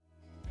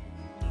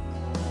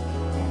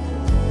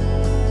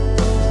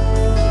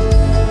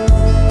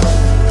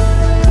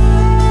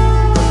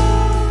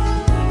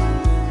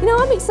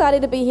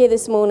excited to be here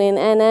this morning.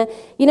 And,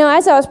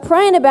 as I was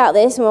praying about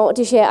this and what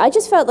to share, I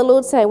just felt the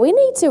Lord saying, we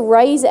need to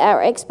raise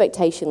our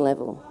expectation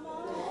level.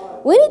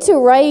 We need to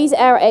raise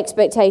our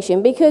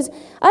expectation because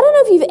I don't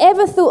know if you've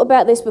ever thought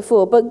about this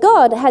before, but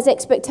God has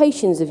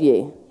expectations of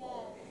you.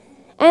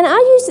 And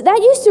that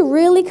used to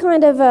really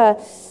kind of,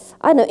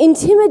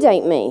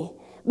 intimidate me.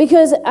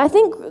 Because I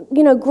think,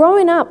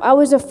 growing up, I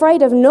was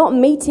afraid of not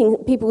meeting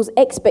people's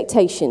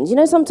expectations.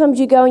 Sometimes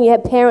you go and you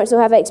have parents who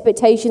have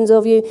expectations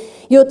of you,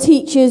 your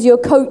teachers, your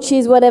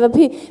coaches, whatever,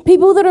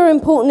 people that are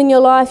important in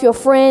your life, your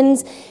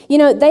friends,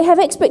 they have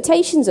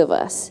expectations of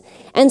us.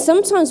 And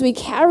sometimes we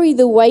carry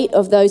the weight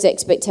of those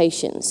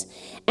expectations.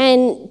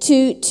 And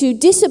to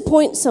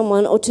disappoint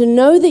someone or to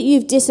know that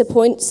you've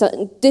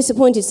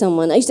disappointed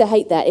someone, I used to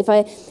hate that.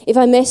 If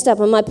I messed up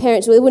and my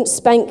parents, they wouldn't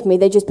spank me,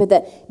 they'd just put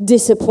that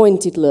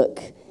disappointed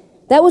look.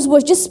 That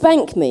was just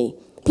spank me,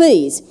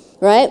 please,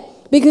 right?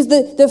 Because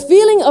the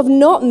feeling of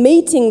not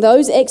meeting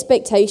those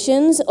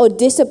expectations or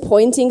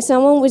disappointing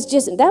someone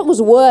that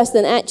was worse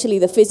than actually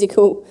the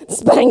physical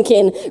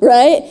spanking,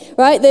 right?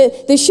 Right?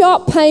 The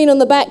sharp pain on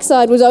the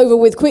backside was over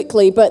with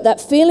quickly, but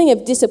that feeling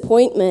of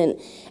disappointment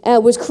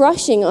was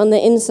crushing on the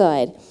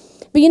inside.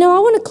 But I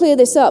want to clear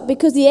this up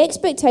because the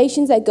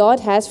expectations that God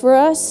has for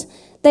us,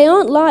 they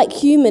aren't like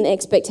human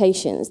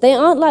expectations. They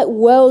aren't like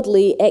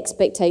worldly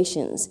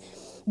expectations.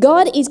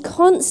 God is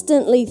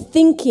constantly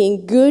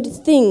thinking good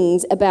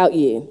things about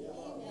you.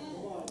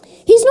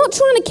 He's not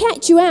trying to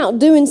catch you out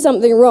doing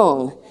something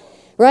wrong,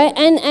 right?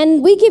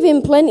 And we give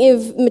him plenty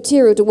of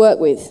material to work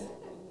with.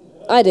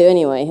 I do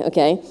anyway,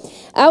 okay?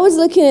 I was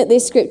looking at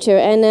this scripture,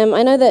 and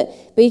I know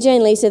that BJ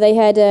and Lisa, they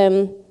had,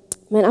 I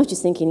was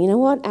just thinking, you know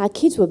what? Our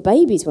kids were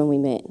babies when we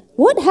met.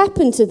 What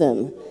happened to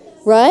them,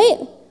 right?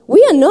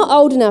 We are not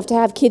old enough to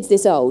have kids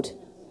this old.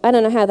 I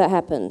don't know how that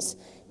happens.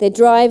 They're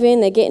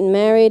driving, they're getting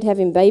married,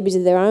 having babies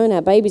of their own.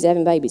 Our babies are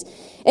having babies.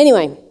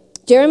 Anyway,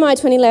 Jeremiah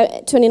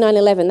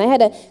 29:11, they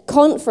had a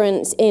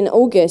conference in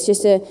August,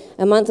 just a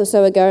month or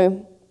so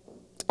ago,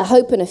 A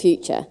Hope and a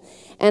Future.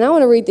 And I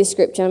want to read this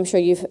scripture. I'm sure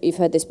you've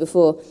heard this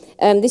before.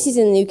 This is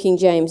in the New King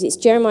James. It's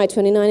Jeremiah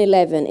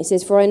 29:11. It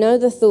says, "For I know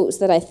the thoughts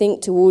that I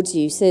think towards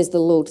you, says the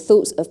Lord,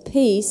 thoughts of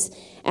peace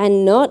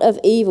and not of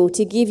evil,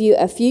 to give you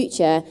a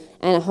future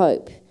and a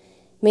hope."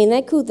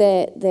 They called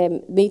their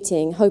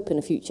meeting Hope and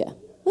a Future.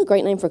 What a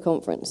great name for a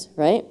conference,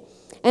 right?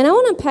 And I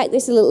want to unpack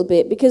this a little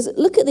bit because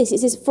look at this.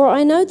 It says, "For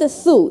I know the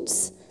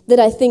thoughts that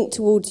I think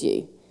towards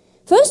you."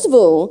 First of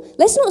all,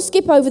 let's not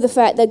skip over the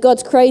fact that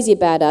God's crazy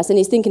about us and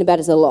he's thinking about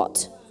us a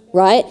lot,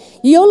 right?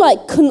 You're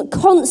like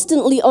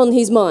constantly on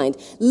his mind.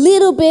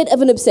 Little bit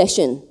of an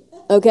obsession,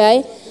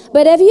 okay?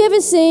 But have you ever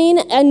seen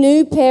a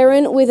new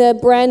parent with a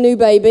brand new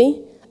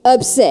baby?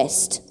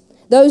 Obsessed.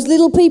 Those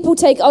little people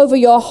take over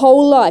your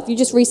whole life. You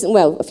just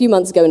a few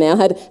months ago now,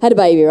 had a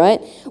baby, right?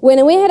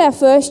 When we had our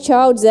first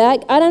child,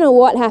 Zach, I don't know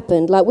what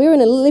happened. Like, we were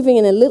living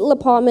in a little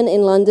apartment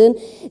in London.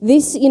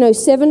 This,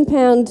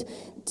 7-pound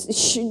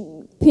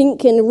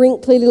pink and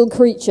wrinkly little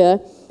creature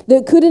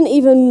that couldn't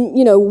even,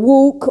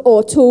 walk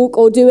or talk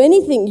or do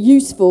anything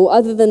useful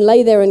other than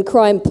lay there and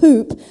cry and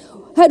poop,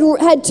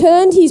 had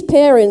turned his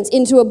parents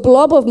into a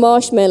blob of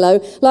marshmallow.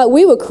 Like,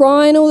 we were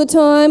crying all the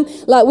time.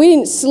 Like, we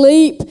didn't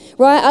sleep,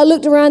 right? I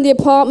looked around the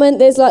apartment.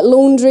 There's like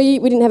laundry.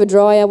 We didn't have a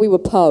dryer. We were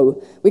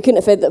po. We couldn't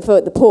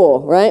afford the poor,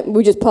 right?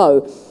 We just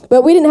po.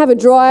 But we didn't have a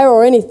dryer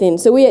or anything.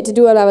 So we had to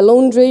do all our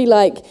laundry,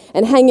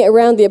 and hang it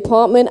around the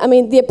apartment.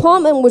 The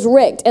apartment was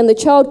wrecked and the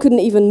child couldn't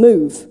even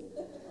move.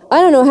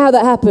 I don't know how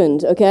that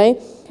happened, okay?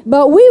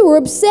 But we were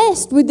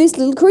obsessed with this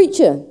little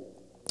creature.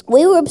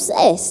 We were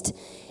obsessed.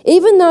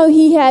 Even though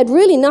he had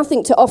really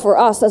nothing to offer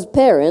us as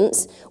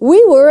parents,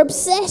 we were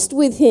obsessed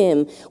with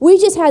him. We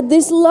just had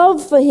this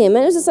love for him. And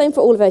it was the same for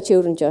all of our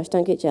children, Josh.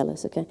 Don't get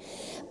jealous, okay?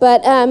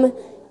 But, and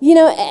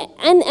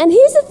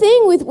here's the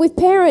thing with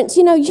parents,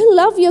 you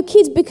love your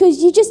kids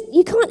because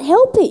you can't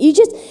help it.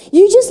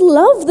 You just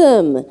love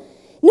them.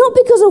 Not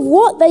because of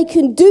what they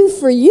can do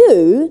for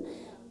you,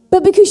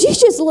 but because you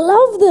just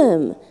love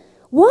them.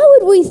 Why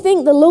would we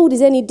think the Lord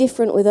is any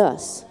different with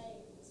us?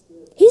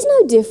 He's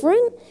no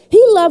different.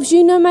 He loves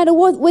you no matter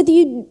what, whether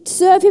you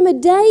serve him a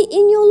day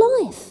in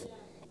your life.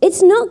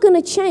 It's not going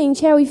to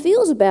change how he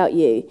feels about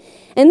you.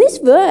 And this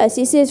verse,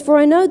 it says, "For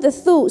I know the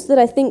thoughts that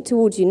I think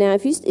towards you." Now,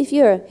 if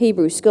you're a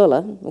Hebrew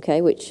scholar,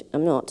 okay, which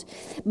I'm not,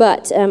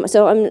 but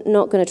so I'm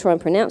not going to try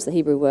and pronounce the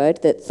Hebrew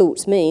word that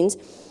thoughts means.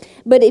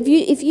 But if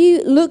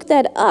you look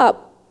that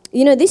up,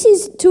 this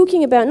is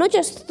talking about not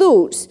just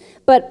thoughts,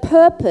 but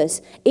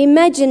purpose,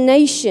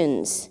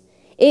 imaginations.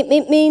 It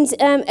means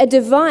a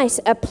device,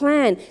 a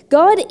plan.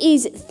 God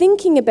is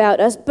thinking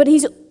about us, but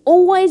he's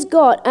always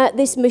got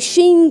this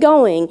machine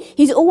going.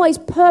 He's always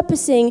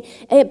purposing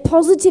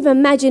positive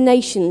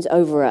imaginations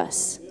over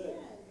us.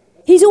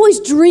 He's always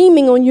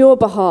dreaming on your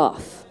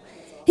behalf.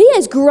 He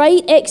has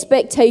great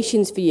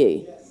expectations for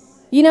you.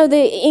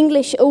 The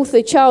English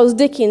author Charles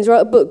Dickens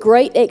wrote a book,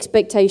 Great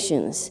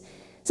Expectations.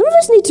 Some of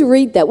us need to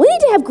read that. We need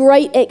to have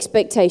great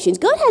expectations.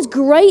 God has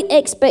great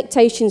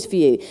expectations for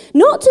you.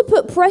 Not to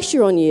put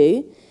pressure on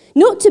you,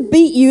 not to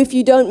beat you if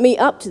you don't meet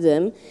up to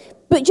them,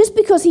 but just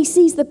because he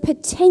sees the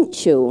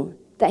potential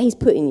that he's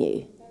put in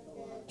you.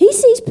 He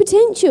sees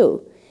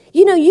potential.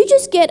 You know, you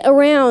just get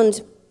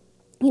around,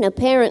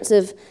 parents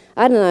of,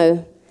 I don't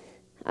know,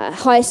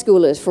 high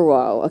schoolers for a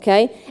while,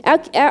 okay?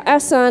 Our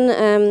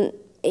son,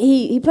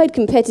 he played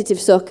competitive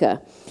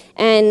soccer,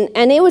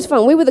 and it was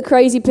fun. We were the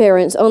crazy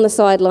parents on the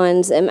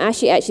sidelines, and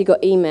Ashley actually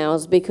got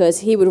emails because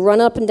he would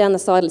run up and down the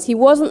sidelines. He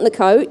wasn't the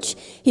coach.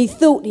 He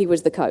thought he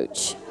was the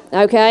coach,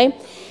 okay?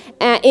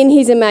 In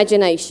his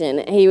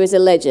imagination, he was a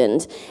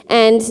legend.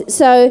 And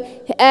so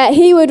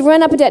he would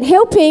run up and down,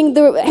 helping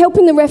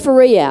the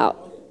referee out.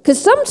 Because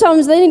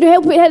sometimes they need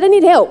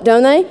help,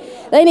 don't they?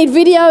 They need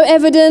video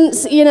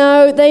evidence,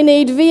 they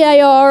need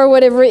VAR or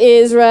whatever it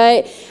is,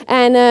 right?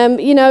 And,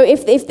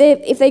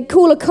 if they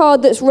call a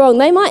card that's wrong,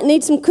 they might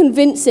need some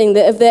convincing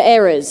of their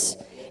errors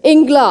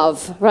in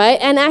glove, right?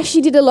 And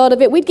Ashley did a lot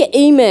of it. We'd get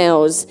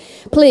emails,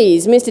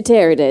 please, Mr.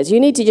 Terrides,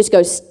 you need to just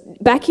go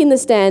back in the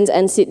stands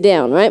and sit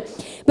down, right?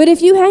 But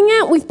if you hang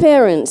out with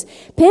parents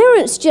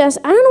just,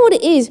 I don't know what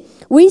it is,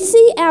 we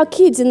see our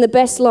kids in the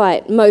best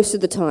light most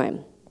of the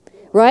time.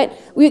 Right?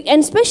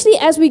 And especially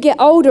as we get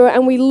older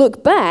and we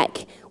look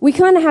back, we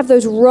kind of have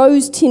those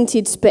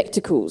rose-tinted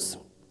spectacles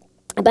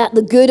about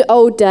the good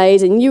old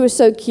days, and you were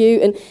so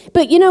cute.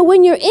 But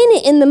when you're in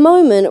it in the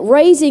moment,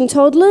 raising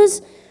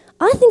toddlers,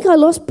 I think I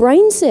lost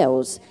brain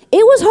cells.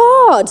 It was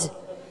hard.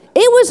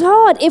 It was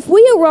hard. If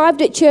we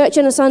arrived at church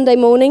on a Sunday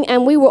morning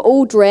and we were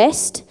all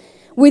dressed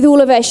with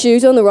all of our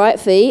shoes on the right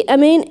feet, I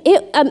think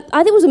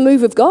it was a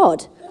move of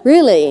God.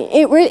 Really.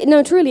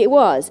 Truly it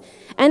was.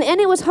 And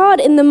it was hard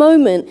in the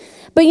moment.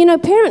 But,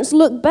 parents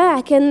look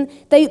back and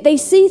they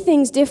see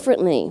things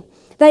differently.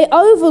 They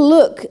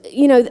overlook,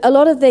 a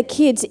lot of their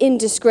kids'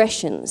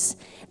 indiscretions.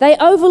 They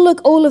overlook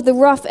all of the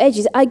rough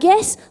edges. I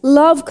guess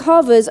love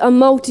covers a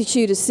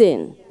multitude of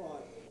sin.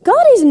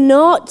 God is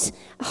not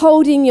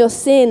holding your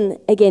sin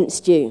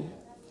against you.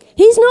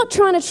 He's not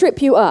trying to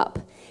trip you up.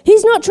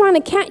 He's not trying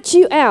to catch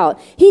you out.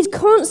 He's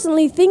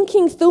constantly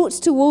thinking thoughts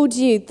towards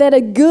you that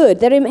are good,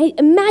 that are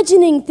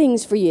imagining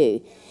things for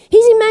you.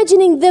 He's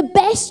imagining the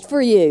best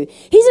for you.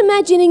 He's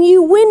imagining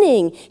you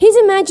winning. He's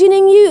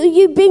imagining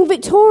you being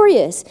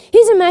victorious.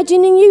 He's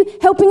imagining you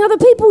helping other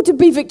people to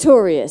be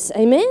victorious.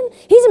 Amen?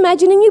 He's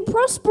imagining you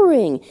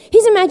prospering.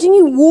 He's imagining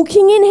you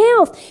walking in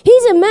health.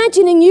 He's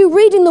imagining you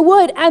reading the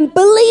word and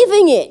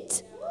believing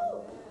it.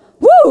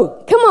 Woo!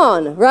 Come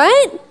on,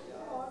 right?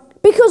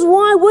 Because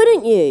why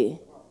wouldn't you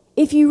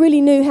if you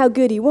really knew how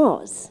good he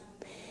was?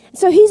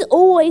 So he's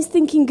always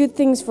thinking good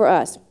things for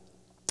us.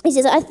 He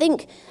says, I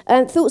think,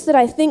 thoughts that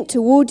I think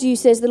toward you,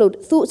 says the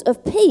Lord, thoughts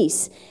of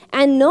peace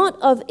and not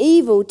of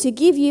evil, to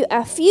give you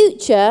a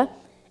future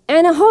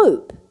and a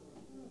hope.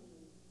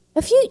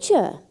 A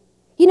future.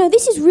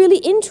 This is really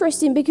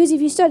interesting, because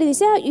if you study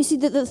this out, you see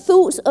that the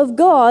thoughts of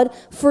God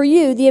for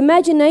you, the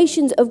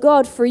imaginations of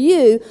God for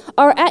you,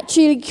 are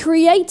actually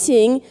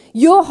creating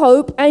your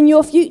hope and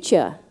your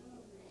future.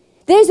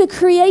 There's a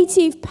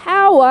creative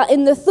power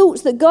in the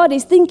thoughts that God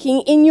is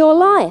thinking in your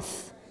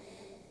life.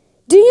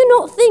 Do you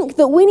not think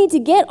that we need to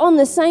get on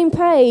the same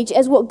page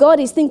as what God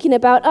is thinking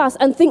about us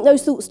and think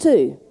those thoughts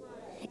too?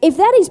 If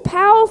that is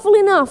powerful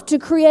enough to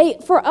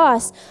create for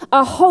us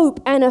a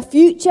hope and a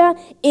future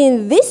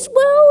in this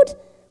world,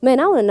 man,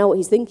 I want to know what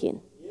he's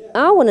thinking.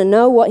 I want to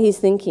know what he's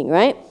thinking,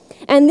 right?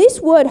 And this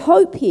word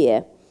hope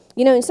here,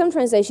 in some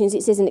translations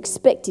it says an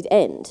expected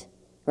end,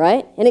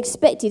 right? An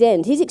expected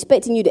end. He's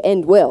expecting you to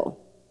end well,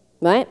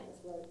 right?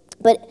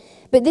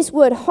 But this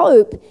word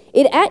hope,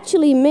 it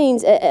actually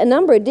means a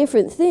number of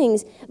different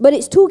things, but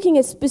it's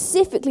talking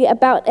specifically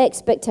about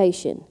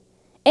expectation.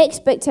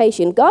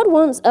 Expectation. God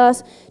wants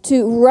us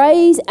to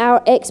raise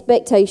our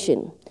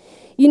expectation.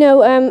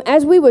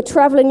 As we were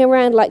traveling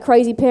around like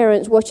crazy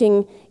parents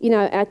watching,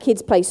 our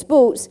kids play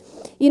sports,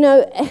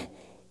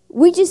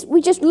 we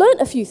just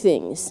learnt a few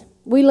things.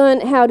 We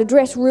learned how to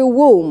dress real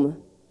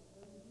warm.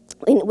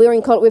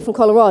 We're from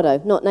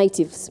Colorado, not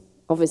natives,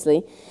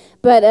 obviously.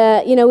 But,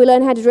 we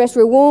learned how to dress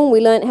real warm.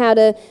 We learned how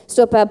to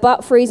stop our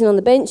butt freezing on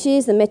the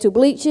benches, the metal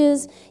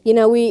bleachers. We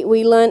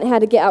learned how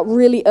to get up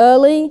really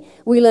early.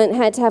 We learned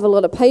how to have a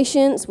lot of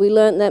patience. We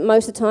learned that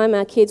most of the time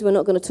our kids were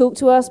not going to talk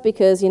to us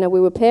because, we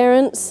were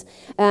parents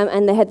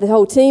and they had the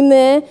whole team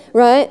there,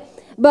 right?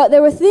 But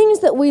there were things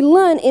that we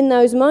learned in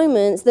those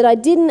moments that I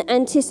didn't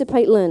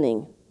anticipate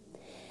learning.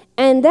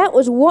 And that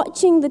was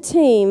watching the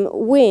team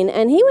win.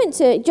 And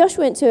Josh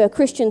went to a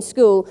Christian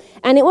school,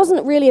 and it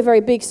wasn't really a very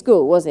big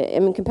school, was it?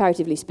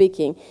 Comparatively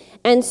speaking.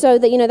 And so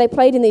that, they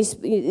played in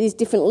these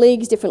different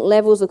leagues, different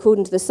levels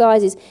according to the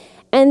sizes.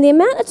 And the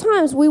amount of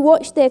times we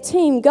watched their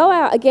team go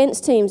out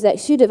against teams that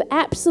should have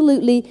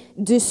absolutely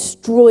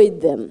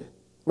destroyed them,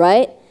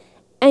 right?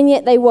 And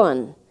yet they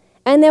won.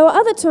 And there were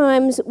other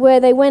times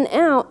where they went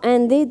out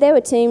and there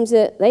were teams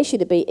that they should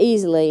have beat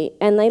easily,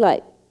 and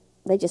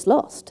they just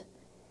lost.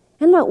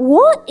 And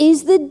what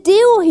is the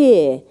deal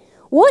here?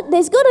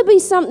 There's got to be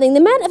something. The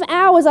amount of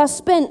hours I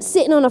spent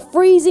sitting on a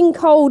freezing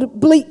cold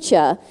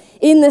bleacher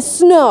in the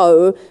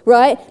snow,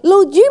 right?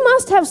 Lord, you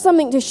must have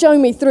something to show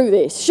me through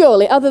this,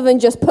 surely, other than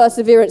just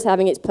perseverance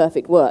having its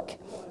perfect work.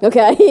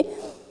 okay?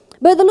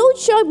 But the Lord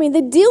showed me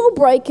the deal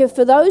breaker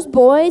for those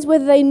boys,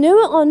 whether they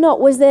knew it or not,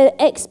 was their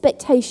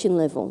expectation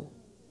level.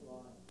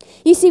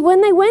 You see,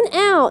 when they went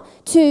out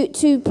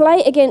to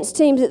play against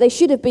teams that they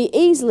should have beat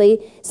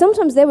easily,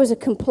 sometimes there was a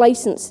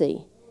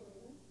complacency.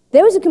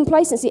 There was a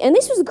complacency. And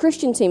this was the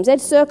Christian teams. They'd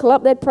circle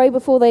up, they'd pray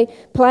before they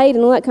played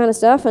and all that kind of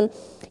stuff. And,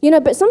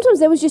 but sometimes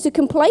there was just a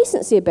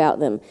complacency about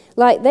them.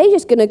 Like, they're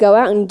just going to go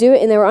out and do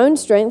it in their own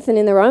strength and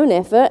in their own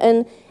effort.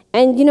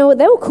 And you know what?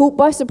 They were caught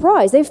by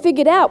surprise. They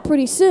figured out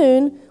pretty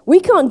soon, we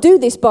can't do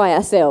this by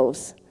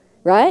ourselves,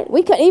 right?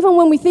 We can't, even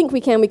when we think we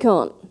can, we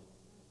can't.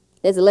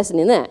 There's a lesson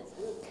in that.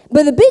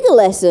 But the bigger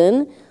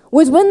lesson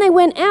was when they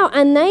went out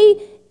and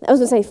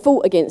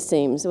fought against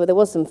teams. Well, there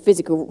was some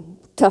physical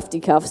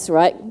tufty-cuffs,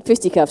 right?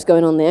 Fisticuffs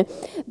going on there.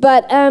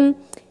 But,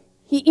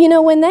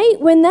 when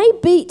they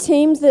beat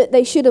teams that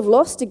they should have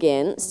lost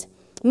against,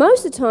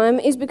 most of the time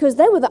is because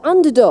they were the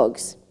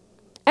underdogs.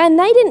 And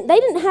they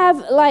didn't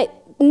have,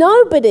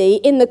 nobody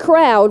in the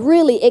crowd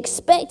really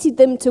expected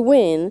them to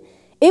win.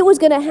 It was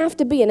going to have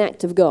to be an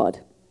act of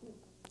God.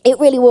 It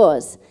really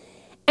was.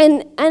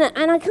 And I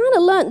kind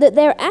of learned that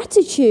their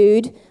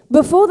attitude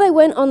before they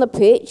went on the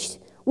pitch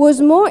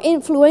was more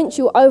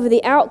influential over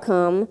the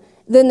outcome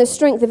than the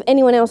strength of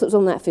anyone else that was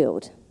on that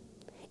field.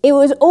 It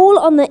was all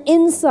on the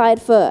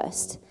inside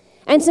first.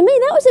 And to me,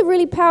 that was a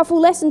really powerful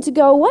lesson to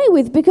go away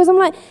with, because I'm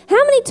like, how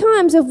many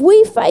times have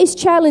we faced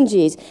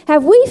challenges?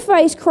 Have we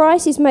faced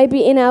crises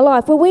maybe in our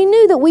life where we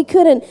knew that we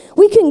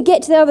couldn't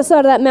get to the other side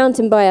of that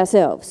mountain by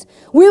ourselves?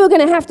 We were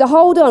going to have to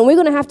hold on. We're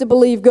going to have to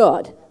believe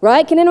God,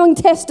 right? Can anyone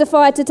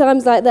testify to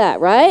times like that,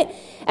 right?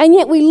 And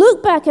yet we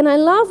look back, and I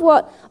love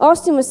what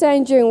Austin was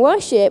saying during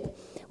worship,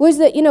 was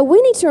that,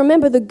 we need to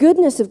remember the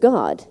goodness of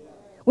God.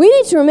 We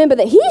need to remember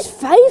that He's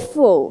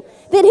faithful,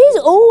 that He's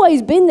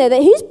always been there,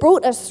 that He's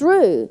brought us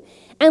through,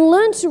 and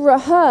learn to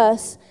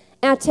rehearse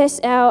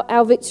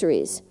our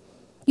victories.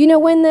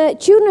 When the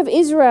children of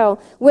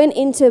Israel went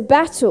into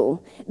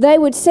battle, they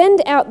would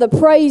send out the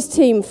praise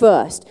team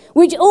first,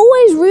 which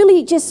always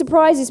really just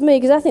surprises me,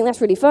 because I think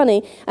that's really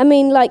funny. I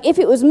mean, if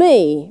it was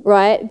me,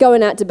 right,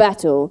 going out to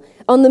battle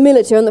on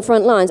the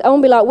front lines, I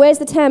would be like, where's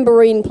the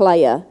tambourine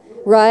player,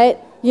 right?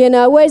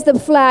 Where's the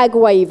flag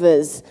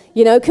wavers?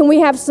 Can we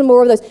have some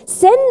more of those?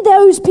 Send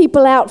those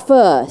people out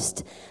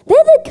first.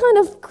 They're the kind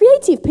of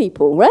creative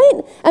people,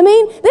 right? I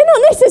mean, they're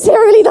not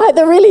necessarily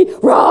the really,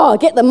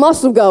 get the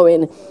muscle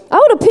going. I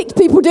would have picked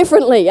people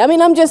differently. I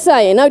mean, I'm just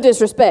saying, no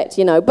disrespect,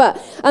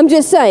 but I'm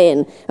just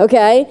saying,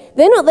 okay?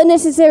 They're not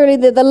necessarily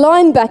the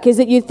linebackers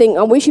that you think,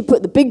 we should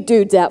put the big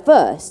dudes out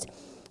first.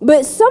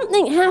 But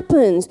something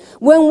happens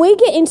when we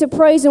get into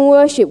praise and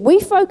worship. We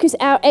focus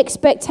our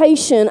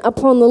expectation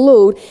upon the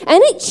Lord,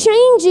 and it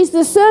changes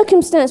the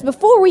circumstance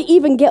before we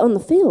even get on the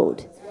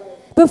field.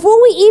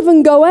 Before we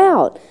even go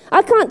out.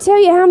 I can't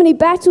tell you how many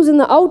battles in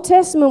the Old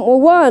Testament were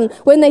won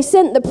when they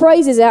sent the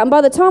praises out, and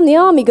by the time the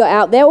army got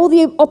out there, all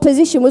the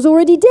opposition was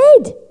already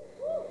dead.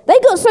 They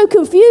got so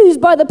confused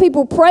by the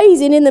people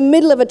praising in the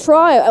middle of that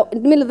trial,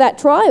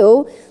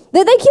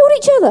 that they killed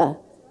each other.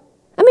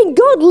 I mean,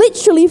 God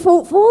literally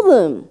fought for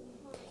them.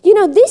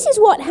 This is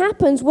what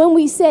happens when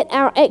we set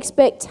our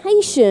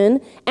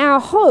expectation, our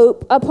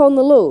hope upon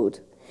the Lord.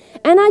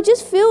 And I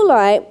just feel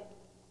like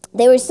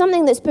there is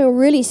something that's been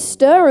really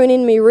stirring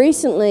in me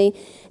recently,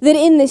 that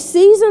in the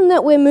season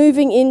that we're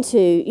moving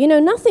into,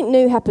 nothing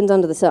new happens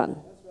under the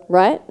sun,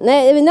 right?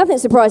 I mean, nothing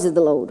surprises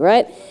the Lord,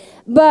 right?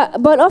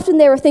 But often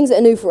there are things that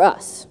are new for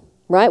us,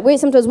 right?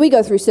 Sometimes we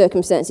go through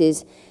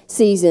circumstances,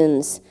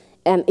 seasons,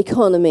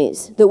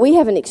 economies that we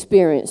haven't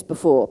experienced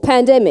before,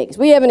 pandemics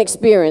we haven't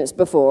experienced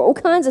before, all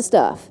kinds of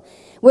stuff,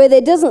 where there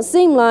doesn't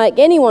seem like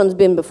anyone's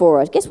been before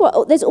us. Guess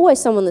what? There's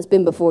always someone that's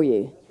been before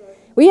you.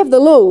 We have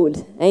the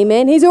Lord,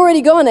 amen. He's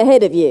already gone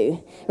ahead of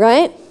you,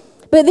 right?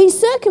 But these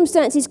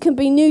circumstances can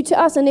be new to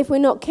us, and if we're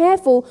not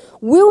careful,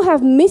 we'll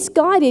have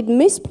misguided,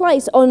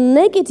 misplaced, or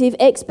negative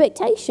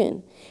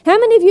expectation. How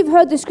many of you have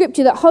heard the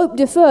scripture that hope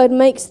deferred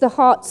makes the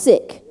heart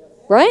sick,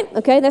 right?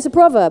 Okay, that's a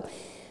proverb.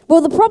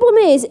 Well, the problem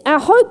is our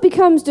hope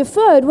becomes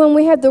deferred when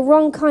we have the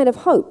wrong kind of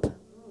hope.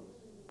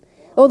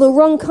 Or the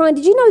wrong kind.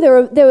 Did you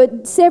know there are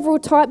several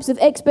types of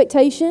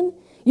expectation?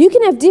 You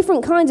can have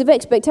different kinds of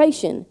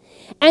expectation.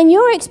 And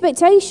your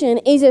expectation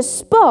is a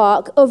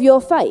spark of your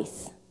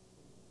faith.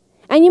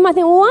 And you might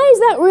think, well, why is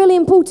that really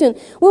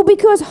important? Well,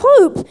 because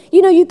hope,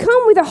 you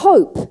come with a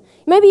hope.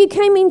 Maybe you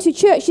came into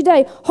church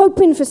today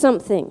hoping for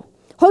something.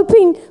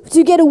 Hoping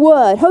to get a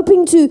word,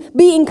 hoping to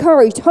be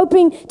encouraged,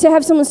 hoping to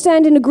have someone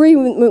stand in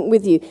agreement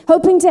with you,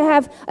 hoping to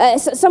have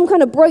some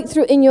kind of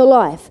breakthrough in your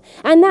life.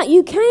 And that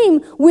you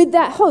came with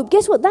that hope.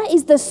 Guess what? That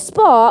is the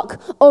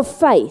spark of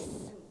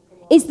faith.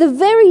 It's the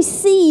very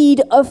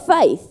seed of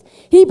faith.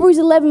 Hebrews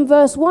 11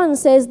 verse 1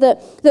 says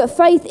that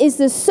faith is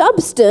the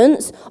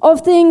substance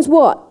of things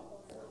what?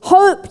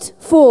 Hoped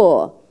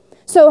for.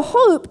 So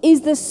hope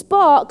is the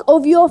spark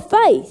of your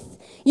faith.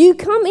 You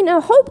come in,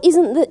 hope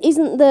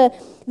isn't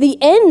the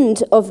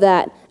end of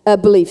that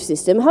belief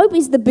system. Hope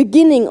is the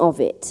beginning of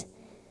it.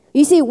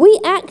 You see, we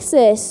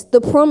access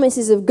the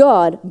promises of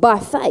God by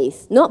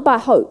faith, not by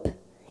hope.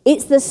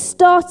 It's the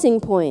starting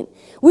point.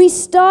 We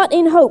start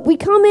in hope. We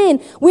come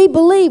in, we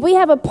believe, we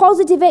have a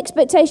positive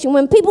expectation.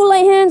 When people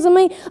lay hands on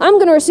me, I'm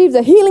going to receive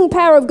the healing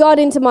power of God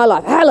into my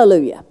life.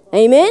 Hallelujah.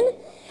 Amen?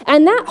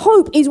 And that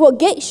hope is what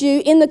gets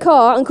you in the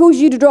car and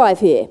causes you to drive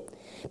here.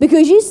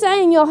 Because you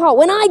say in your heart,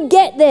 when I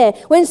get there,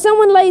 when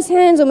someone lays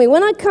hands on me,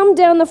 when I come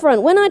down the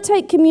front, when I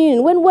take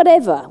communion, when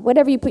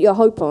whatever you put your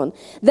hope on,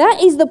 that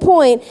is the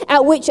point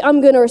at which I'm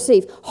going to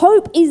receive.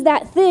 Hope is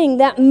that thing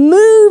that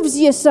moves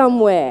you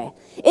somewhere.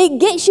 It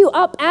gets you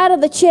up out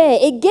of the chair.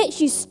 It gets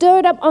you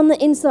stirred up on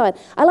the inside.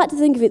 I like to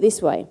think of it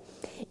this way.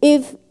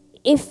 If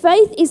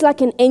faith is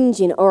like an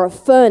engine or a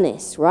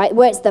furnace, right,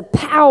 where it's the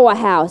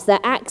powerhouse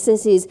that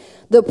accesses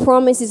the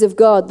promises of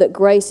God that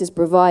grace has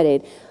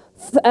provided,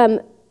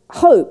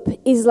 hope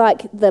is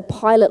like the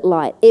pilot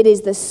light. It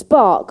is the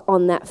spark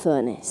on that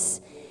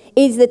furnace.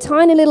 It's the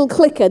tiny little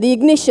clicker, the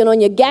ignition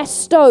on your gas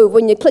stove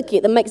when you click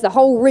it that makes the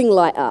whole ring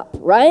light up,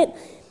 right?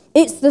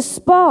 It's the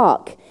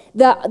spark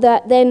that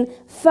then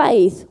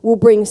faith will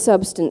bring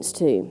substance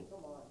to.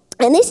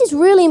 And this is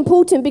really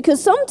important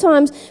because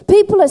sometimes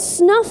people are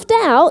snuffed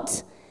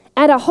out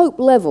at a hope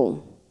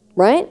level,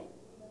 right?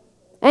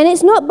 And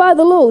it's not by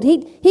the Lord.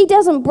 He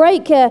doesn't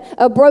break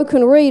a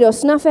broken reed or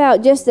snuff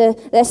out just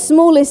the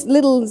smallest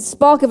little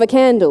spark of a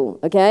candle,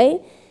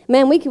 okay?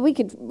 Man, we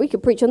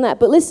could preach on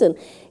that. But listen,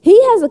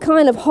 he has a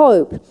kind of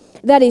hope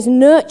that is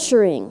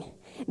nurturing,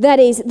 that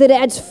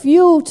adds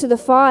fuel to the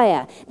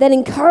fire, that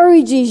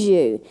encourages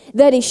you,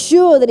 that is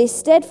sure, that is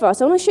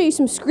steadfast. I want to show you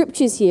some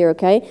scriptures here,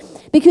 okay?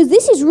 Because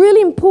this is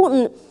really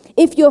important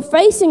if you're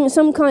facing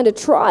some kind of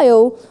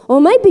trial,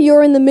 or maybe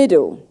you're in the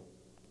middle.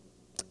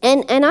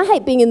 And I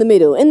hate being in the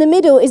middle. In the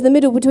middle is the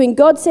middle between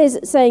God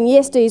saying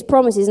yes to his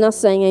promises and us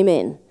saying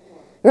amen,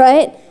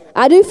 right?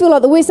 I do feel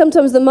like that we're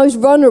sometimes the most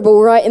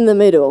vulnerable right in the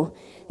middle.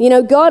 You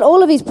know, God,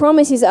 all of his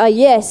promises are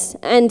yes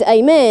and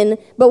amen,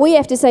 but we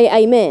have to say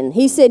amen.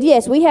 He said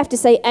yes, we have to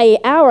say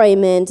our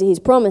amen to his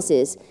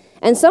promises.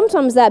 And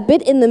sometimes that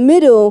bit in the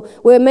middle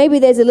where maybe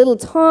there's a little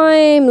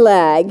time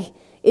lag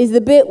is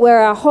the bit where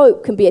our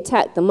hope can be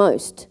attacked the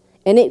most.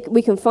 And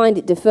we can find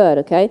it deferred,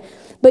 okay?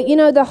 But you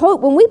know, the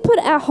hope, when we put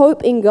our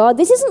hope in God,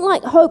 this isn't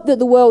like hope that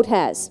the world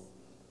has.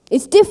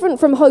 It's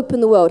different from hope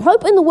in the world.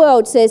 Hope in the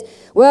world says,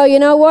 well, you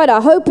know what? I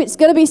hope it's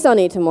going to be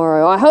sunny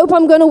tomorrow. I hope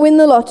I'm going to win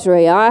the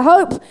lottery. I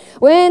hope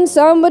when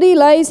somebody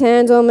lays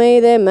hands on me,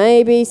 there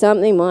maybe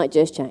something might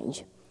just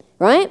change,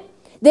 right?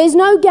 There's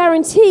no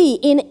guarantee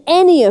in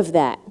any of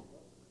that.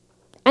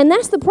 And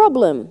that's the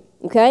problem,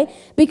 okay?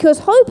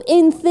 Because hope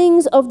in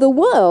things of the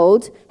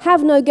world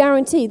have no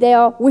guarantee. They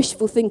are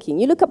wishful thinking.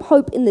 You look up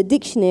hope in the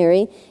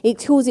dictionary,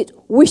 it calls it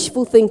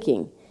wishful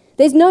thinking.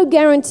 There's no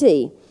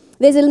guarantee.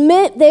 There's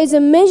a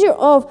measure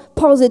of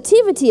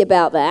positivity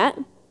about that,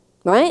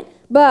 right?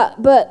 But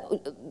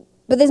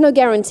there's no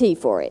guarantee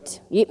for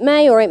it. It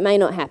may or it may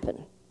not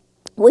happen.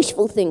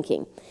 Wishful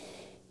thinking.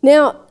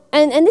 Now,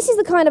 and this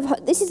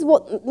is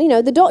what, you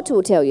know, the doctor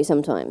will tell you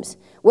sometimes.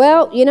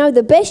 Well, you know,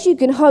 the best you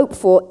can hope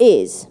for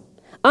is,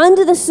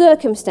 under the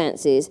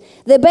circumstances,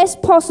 the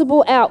best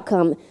possible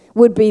outcome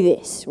would be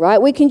this,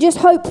 right? We can just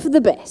hope for the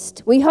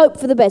best. We hope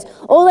for the best.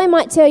 Or they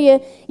might tell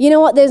you, you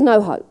know what, there's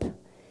no hope.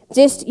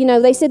 Just, you know,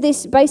 they said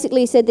this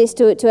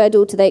to our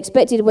daughter. They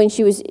expected when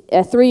she was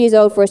 3 years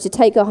old for us to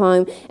take her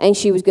home and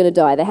she was going to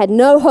die. They had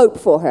no hope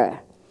for her.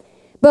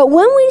 But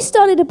when we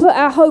started to put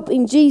our hope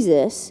in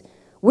Jesus,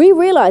 we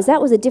realized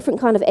that was a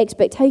different kind of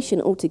expectation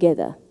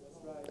altogether.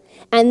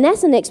 And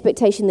that's an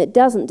expectation that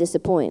doesn't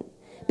disappoint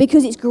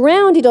because it's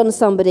grounded on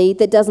somebody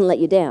that doesn't let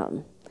you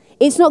down.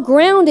 It's not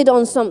grounded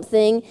on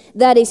something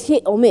that is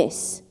hit or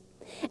miss.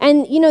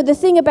 And, you know, the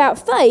thing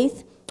about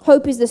faith,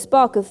 hope is the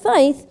spark of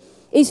faith,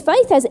 is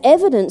faith has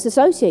evidence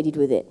associated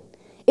with it.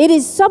 It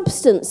is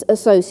substance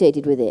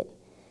associated with it.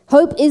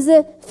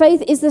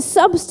 Faith is the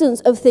substance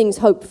of things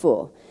hoped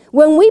for.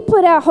 When we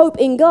put our hope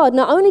in God,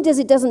 not only does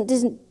it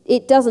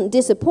doesn't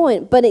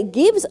disappoint, but it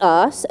gives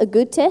us a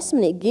good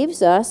testimony. It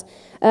gives us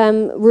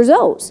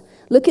results.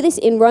 Look at this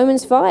in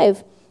Romans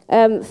 5,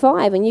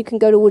 and you can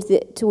go towards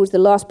the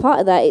last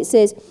part of that. It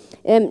says,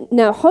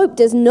 now hope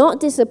does not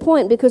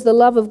disappoint because the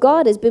love of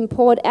God has been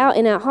poured out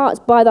in our hearts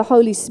by the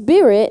Holy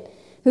Spirit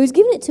who's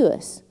given it to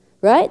us,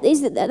 right?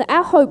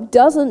 Our hope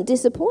doesn't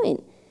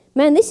disappoint.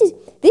 Man, this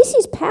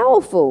is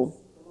powerful.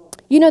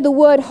 You know, the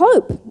word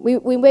hope,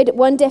 we read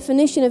one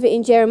definition of it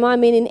in Jeremiah,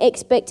 meaning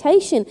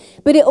expectation,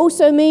 but it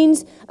also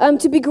means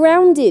to be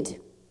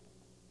grounded.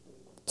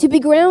 To be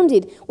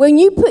grounded. When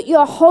you put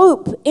your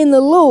hope in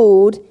the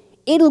Lord,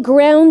 it'll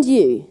ground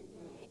you.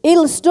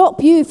 It'll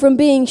stop you from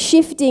being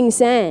shifting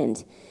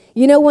sand.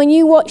 You know, when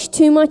you watch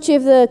too much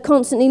of the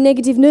constantly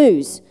negative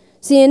news,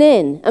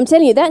 CNN, I'm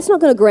telling you, that's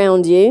not going to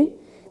ground you.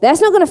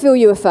 That's not going to fill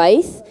you with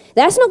faith.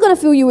 That's not going to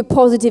fill you with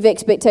positive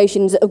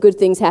expectations of good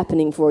things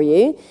happening for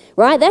you,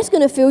 right? That's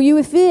going to fill you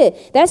with fear.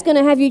 That's going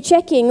to have you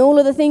checking all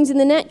of the things in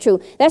the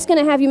natural. That's going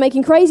to have you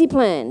making crazy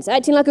plans,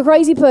 acting like a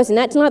crazy person,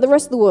 acting like the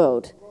rest of the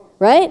world,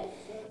 right?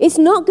 It's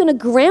not going to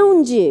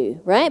ground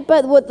you, right?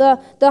 But what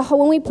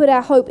when we put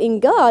our hope in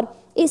God,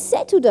 it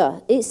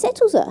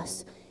settles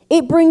us.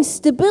 It brings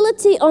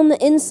stability on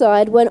the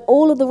inside when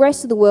all of the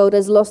rest of the world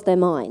has lost their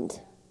mind.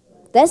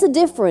 That's the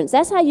difference.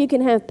 That's how you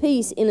can have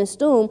peace in a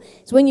storm.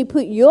 It's when you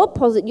put your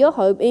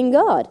hope in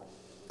God.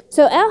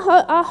 So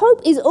our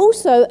hope is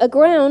also a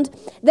ground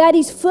that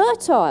is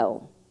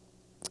fertile.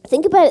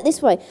 Think about it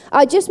this way.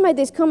 I just made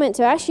this comment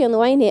to Ashley on the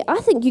way in here.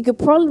 I think you could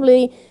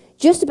probably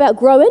just about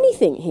grow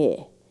anything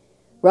here,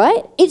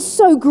 right? It's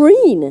so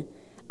green.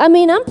 I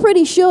mean, I'm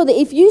pretty sure that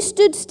if you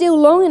stood still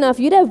long enough,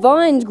 you'd have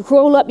vines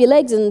crawl up your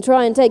legs and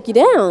try and take you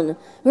down,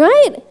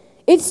 right?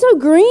 It's so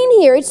green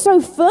here. It's so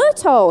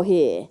fertile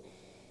here.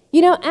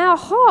 You know, our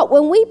heart,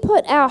 when we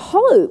put our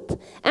hope,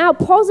 our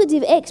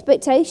positive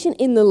expectation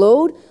in the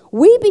Lord,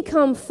 we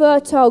become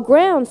fertile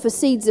ground for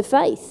seeds of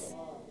faith.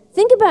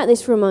 Think about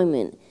this for a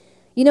moment.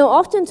 You know,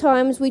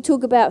 oftentimes we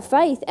talk about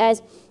faith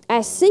as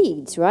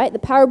seeds, right? The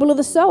parable of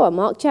the sower,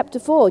 Mark chapter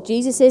 4.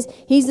 Jesus says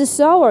he's the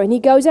sower, and he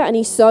goes out and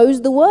he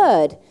sows the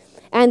word.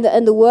 And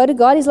the word of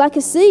God is like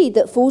a seed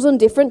that falls on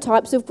different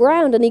types of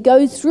ground, and he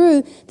goes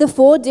through the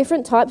 4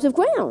 different types of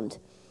ground.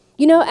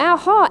 You know, our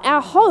heart,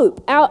 our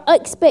hope, our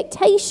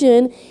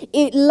expectation,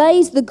 it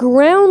lays the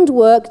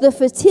groundwork, the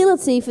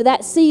fertility for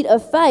that seed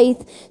of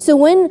faith. So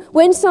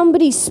when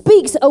somebody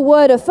speaks a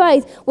word of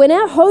faith, when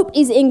our hope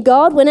is in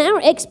God, when our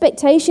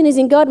expectation is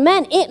in God,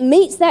 man, it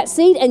meets that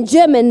seed and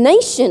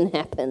germination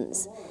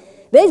happens.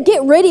 Let's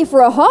get ready for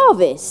a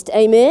harvest,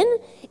 amen?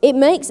 It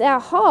makes our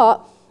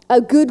heart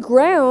a good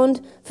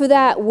ground for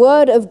that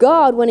word of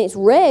God when it's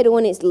read or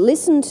when it's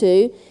listened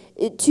to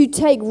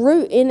take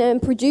root in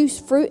and produce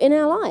fruit in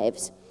our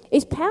lives.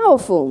 It's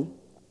powerful.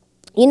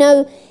 You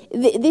know,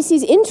 this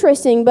is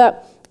interesting,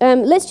 but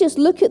let's just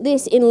look at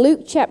this in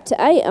Luke chapter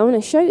 8. I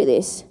want to show you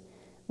this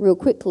real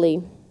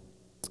quickly.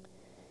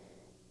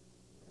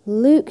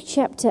 Luke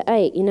chapter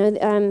 8. You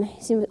know,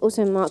 it's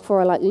also in Mark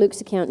 4. I like Luke's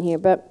account here,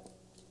 but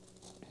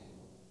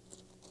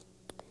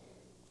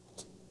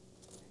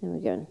there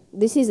we go.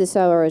 This is the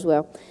sower as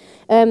well.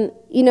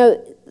 You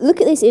know, look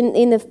at this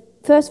in the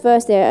first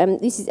verse there,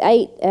 this is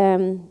 8,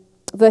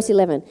 verse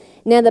 11.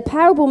 Now the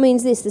parable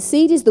means this: the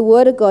seed is the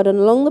word of God, and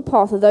along the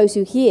path of those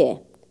who hear.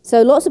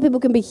 So lots of people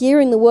can be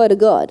hearing the word of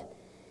God.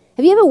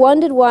 Have you ever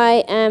wondered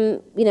why,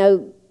 you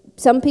know,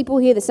 some people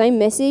hear the same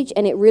message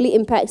and it really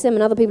impacts them,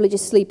 and other people are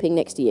just sleeping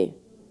next to you?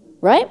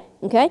 Right?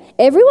 Okay?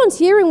 Everyone's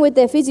hearing with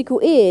their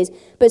physical ears,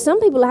 but some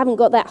people haven't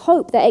got that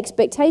hope, that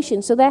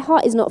expectation, so their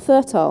heart is not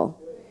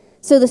fertile.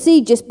 So the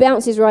seed just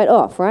bounces right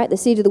off, right? The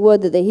seed of the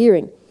word that they're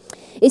hearing.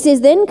 It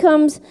says, then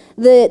comes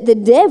the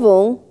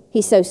devil,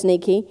 he's so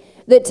sneaky,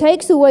 that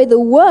takes away the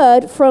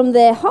word from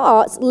their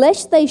hearts,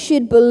 lest they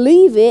should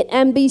believe it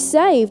and be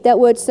saved. That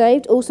word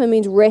saved also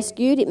means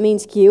rescued, it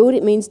means healed,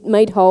 it means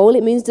made whole,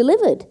 it means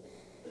delivered.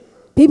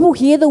 People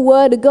hear the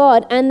word of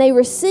God and they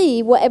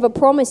receive whatever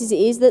promises it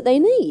is that they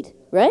need,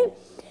 right?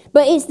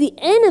 But it's the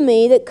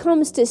enemy that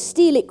comes to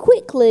steal it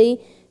quickly,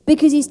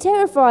 because he's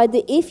terrified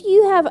that if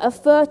you have a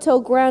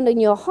fertile ground in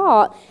your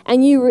heart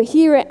and you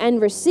hear it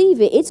and receive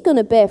it, it's going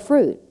to bear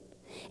fruit.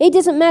 It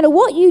doesn't matter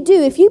what you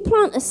do. If you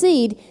plant a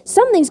seed,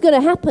 something's going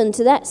to happen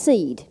to that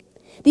seed.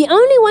 The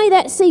only way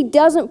that seed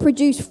doesn't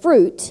produce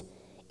fruit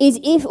is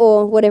if,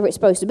 or whatever it's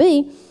supposed to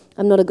be,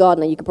 I'm not a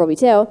gardener, you can probably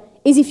tell,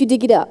 is if you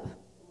dig it up.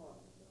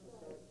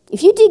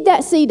 If you dig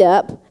that seed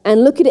up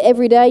and look at it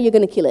every day, you're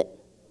going to kill it.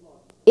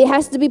 It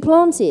has to be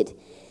planted.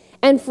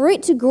 And for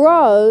it to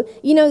grow,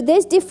 you know,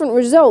 there's different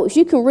results.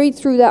 You can read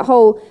through that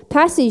whole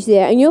passage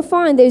there, and you'll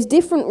find there's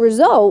different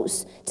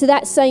results to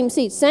that same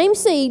seed. Same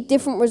seed,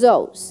 different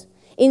results.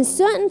 In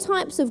certain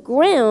types of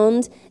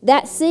ground,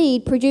 that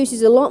seed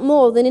produces a lot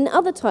more than in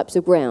other types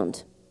of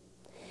ground.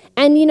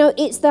 And, you know,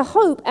 it's the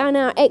hope and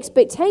our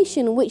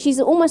expectation, which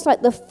is almost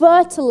like the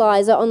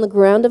fertilizer on the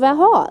ground of our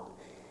heart.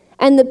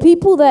 And the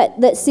people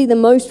that see the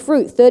most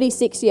fruit, 30,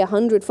 60,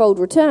 100-fold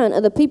return,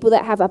 are the people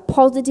that have a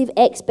positive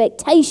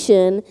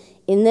expectation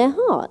in their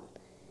heart.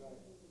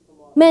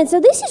 Man,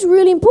 so this is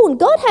really important.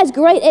 God has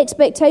great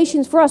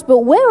expectations for us, but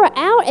where are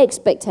our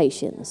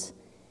expectations?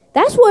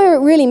 That's where it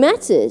really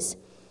matters.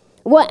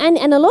 Well, and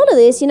a lot of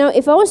this, you know,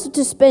 if I was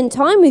to spend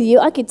time with you,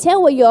 I could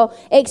tell what your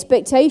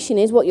expectation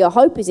is, what your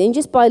hope is in,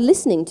 just by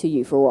listening to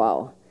you for a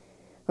while,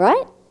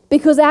 right?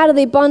 Because out of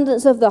the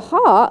abundance of the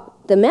heart,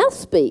 the mouth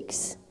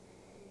speaks.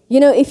 You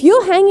know, if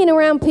you're hanging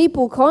around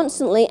people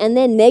constantly and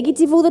they're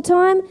negative all the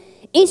time,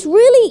 it's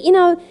really, you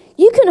know,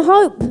 you can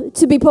hope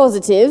to be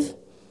positive,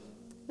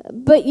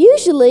 but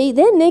usually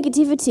their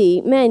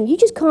negativity, man, you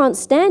just can't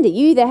stand it.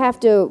 You either have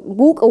to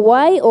walk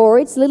away or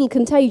it's a little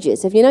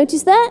contagious. Have you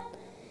noticed that?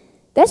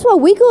 That's why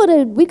we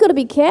gotta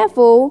be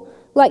careful,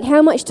 like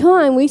how much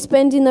time we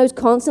spend in those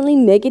constantly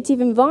negative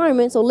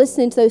environments or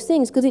listening to those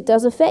things, because it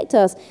does affect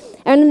us.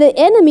 And the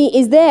enemy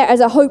is there as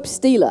a hope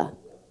stealer.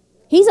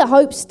 He's a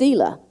hope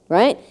stealer,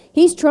 right?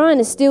 He's trying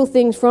to steal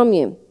things from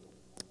you.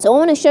 So I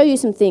want to show you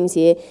some things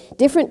here,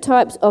 different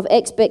types of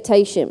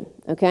expectation,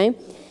 okay?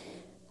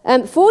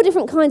 4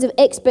 different kinds of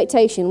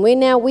expectation.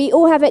 We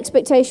all have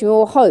expectation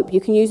or hope. You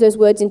can use those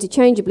words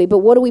interchangeably, but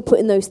what are we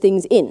putting those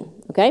things in,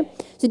 okay?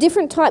 So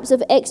different types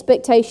of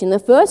expectation. The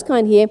first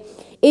kind here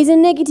is a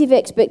negative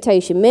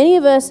expectation. Many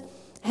of us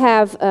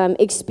have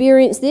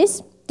experienced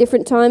this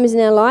different times in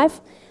our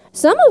life.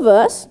 Some of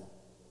us,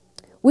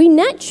 we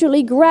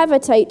naturally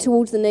gravitate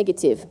towards the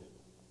negative.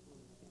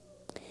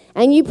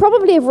 And you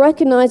probably have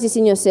recognized this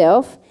in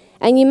yourself,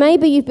 and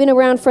you've been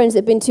around friends that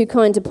have been too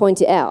kind to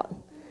point it out,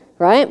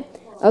 right?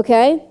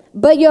 Okay?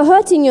 But you're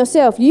hurting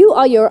yourself. You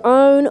are your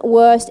own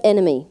worst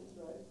enemy.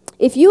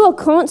 If you are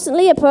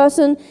constantly a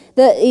person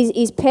that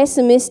is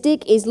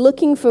pessimistic, is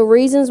looking for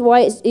reasons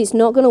why it's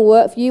not going to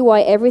work for you,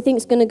 why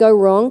everything's going to go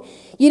wrong,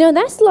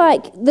 that's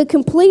like the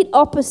complete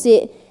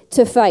opposite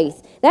to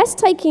faith. That's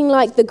taking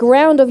like the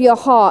ground of your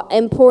heart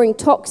and pouring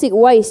toxic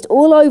waste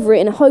all over it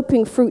and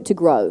hoping fruit to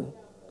grow.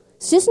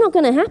 It's just not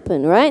going to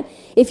happen, right?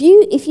 If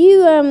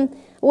you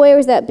where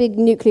is that big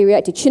nuclear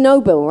reactor?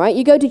 Chernobyl, right?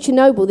 You go to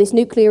Chernobyl, this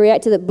nuclear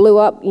reactor that blew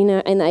up, in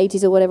the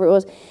 80s or whatever it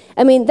was.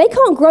 I mean, they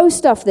can't grow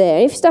stuff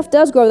there. If stuff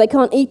does grow, they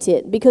can't eat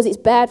it because it's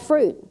bad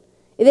fruit.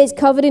 It's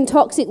covered in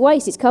toxic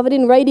waste. It's covered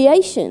in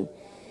radiation.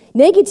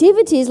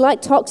 Negativity is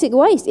like toxic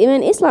waste. I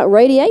mean, it's like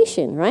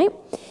radiation, right?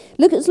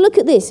 Look at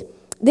this.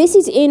 This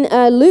is in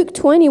Luke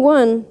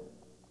 21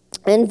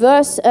 and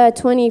verse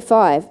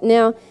 25.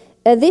 Now,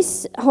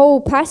 this whole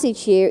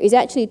passage here is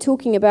actually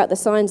talking about the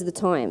signs of the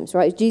times,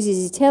 right? Jesus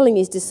is telling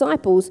his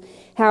disciples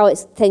how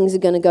things are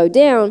going to go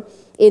down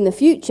in the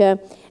future.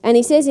 And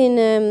he says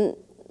we'll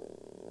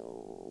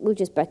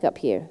just back up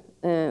here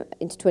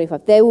into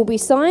 25. There will be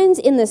signs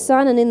in the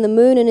sun and in the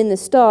moon and in the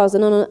stars,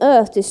 and on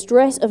earth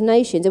distress of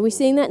nations. Are we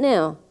seeing that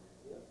now?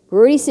 We're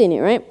already seeing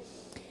it, right?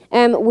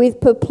 With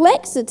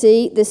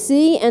perplexity, the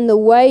sea and the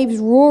waves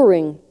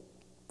roaring,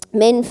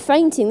 men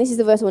fainting. This is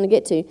the verse I want to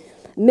get to.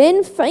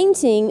 Men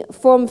fainting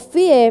from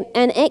fear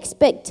and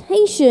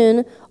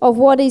expectation of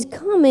what is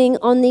coming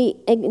on the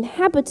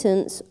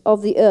inhabitants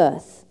of the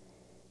earth.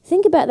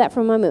 Think about that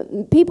for a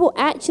moment. People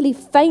actually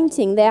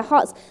fainting, their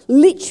hearts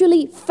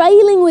literally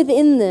failing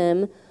within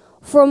them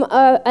from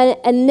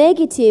a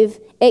negative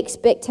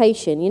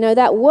expectation.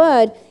 That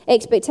word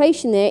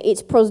expectation there,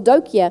 it's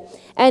prosdokia,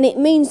 and it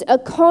means a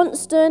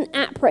constant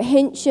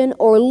apprehension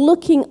or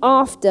looking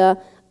after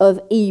of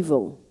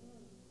evil.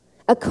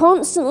 Are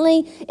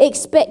constantly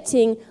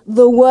expecting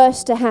the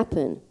worst to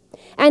happen.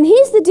 And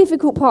here's the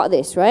difficult part of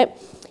this, right?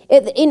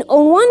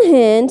 On one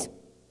hand,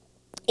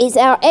 it's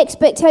our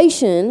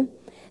expectation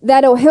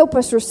that'll help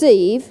us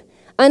receive,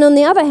 and on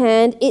the other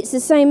hand, it's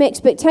the same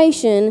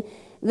expectation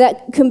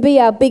that can be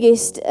our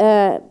biggest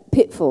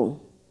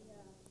pitfall.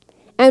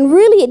 And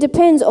really, it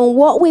depends on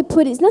what we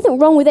put. There's nothing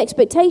wrong with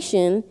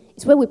expectation.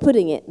 It's where we're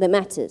putting it that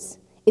matters.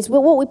 It's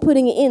what we're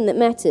putting it in that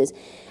matters.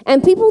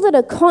 And people that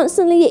are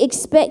constantly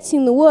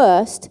expecting the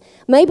worst,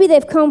 maybe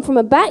they've come from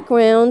a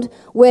background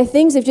where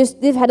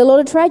they've had a lot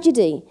of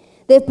tragedy.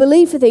 They've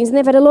believed for things and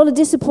they've had a lot of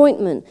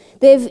disappointment.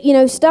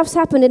 Stuff's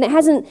happened and it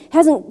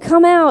hasn't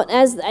come out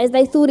as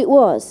they thought it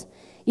was.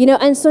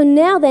 And so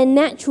now their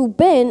natural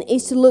bent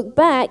is to look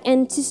back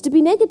and just to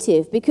be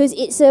negative because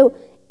it's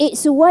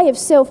a way of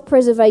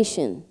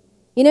self-preservation.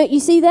 You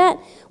see that?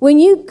 When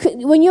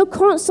you're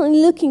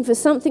constantly looking for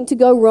something to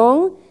go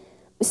wrong,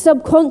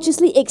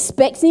 subconsciously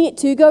expecting it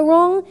to go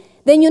wrong,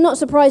 then you're not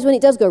surprised when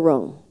it does go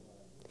wrong.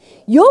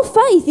 Your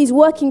faith is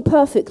working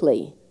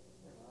perfectly.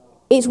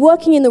 It's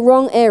working in the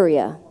wrong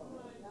area,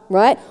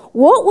 right?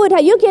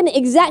 You're getting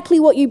exactly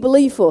what you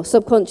believe for,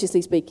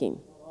 subconsciously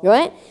speaking,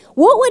 right?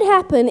 What would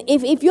happen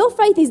if your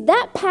faith is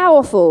that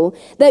powerful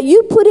that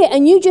you put it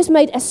and you just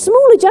made a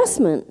small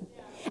adjustment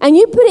and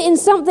you put it in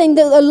something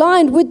that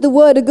aligned with the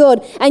Word of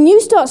God, and you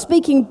start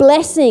speaking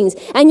blessings,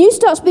 and you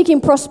start speaking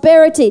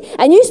prosperity,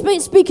 and you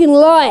speaking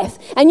life,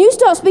 and you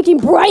start speaking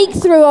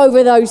breakthrough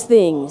over those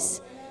things?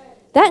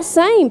 That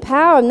same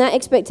power and that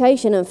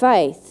expectation and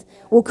faith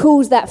will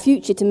cause that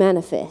future to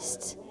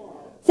manifest.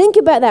 Think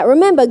about that.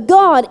 Remember,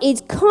 God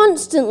is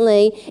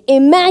constantly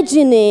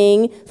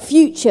imagining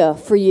future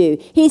for you.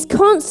 He's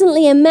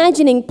constantly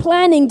imagining,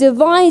 planning,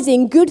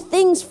 devising good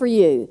things for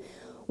you.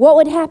 What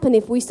would happen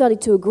if we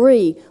started to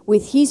agree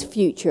with his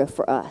future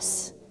for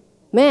us?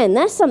 Man,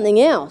 that's something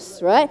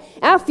else, right?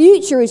 Our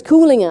future is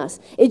calling us.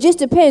 It just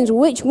depends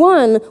which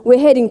one we're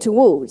heading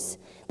towards.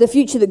 The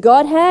future that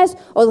God has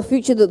or the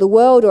future that the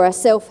world or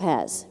ourself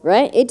has,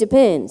 right? It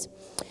depends.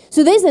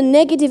 So there's a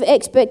negative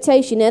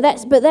expectation. Now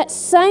that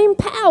same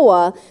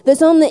power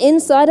that's on the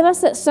inside of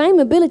us, that same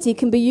ability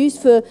can be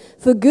used for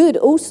good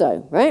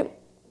also, right?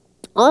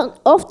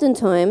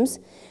 Oftentimes,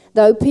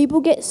 though,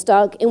 people get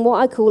stuck in what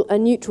I call a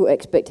neutral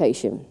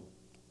expectation.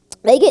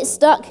 They get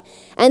stuck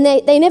and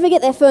they never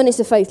get their furnace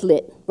of faith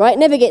lit, right?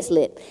 Never gets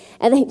lit.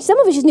 And some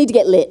of us just need to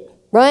get lit,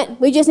 right?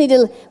 We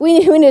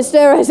need to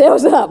stir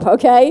ourselves up,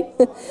 okay?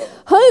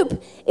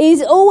 Hope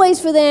is always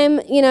for them,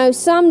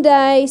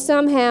 someday,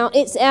 somehow,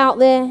 it's out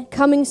there,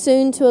 coming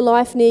soon to a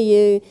life near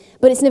you,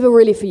 but it's never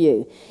really for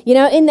you.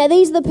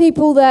 These are the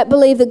people that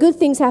believe that good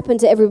things happen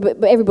to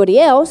everybody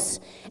else,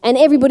 and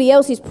everybody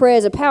else's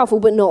prayers are powerful,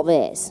 but not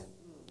theirs.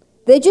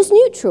 They're just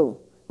neutral,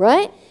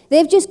 right?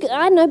 They've just,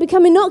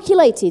 become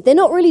inoculated. They're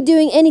not really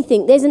doing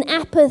anything. There's an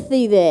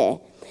apathy there.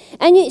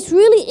 And it's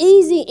really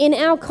easy in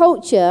our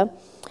culture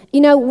You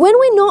know, when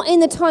we're not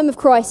in the time of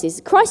crisis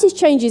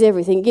changes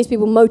everything. It gives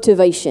people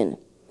motivation.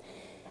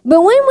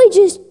 But when we're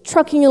just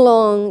trucking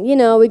along, you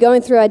know, we're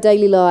going through our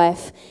daily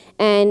life,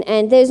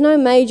 and there's no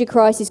major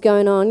crisis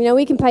going on. You know,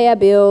 we can pay our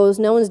bills,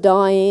 no one's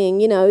dying,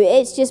 you know,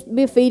 it's just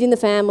we're feeding the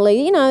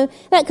family, you know,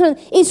 that kind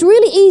of, it's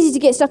really easy to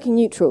get stuck in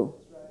neutral.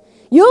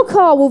 Your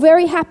car will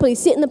very happily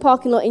sit in the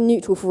parking lot in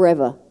neutral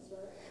forever.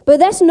 But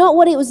that's not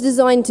what it was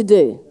designed to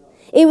do.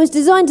 It was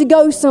designed to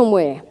go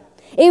somewhere.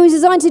 It was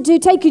designed to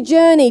take a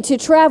journey, to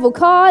travel.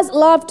 Cars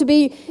love to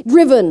be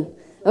driven,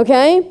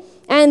 okay?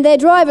 And their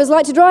drivers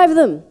like to drive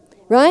them,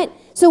 right?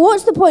 So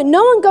what's the point?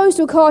 No one goes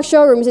to a car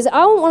showroom and says,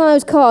 I want one of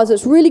those cars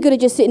that's really good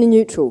at just sitting in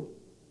neutral.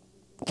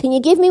 Can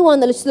you give me one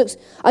that just looks,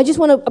 I just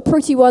want a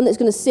pretty one that's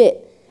going to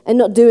sit and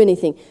not do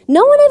anything.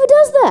 No one ever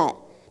does that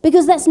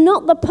because that's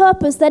not the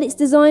purpose that it's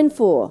designed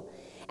for.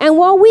 And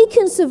while we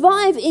can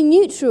survive in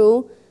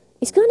neutral,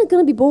 it's kind of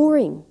going to be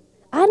boring.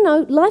 I don't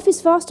know, life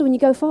is faster when you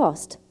go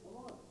fast.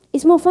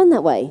 It's more fun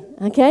that way,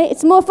 okay?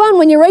 It's more fun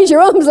when you raise your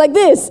arms like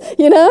this,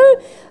 you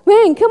know?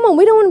 Man, come on,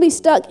 we don't want to be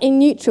stuck in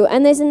neutral.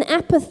 And there's an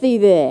apathy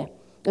there,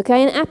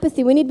 okay? An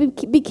apathy, we need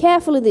to be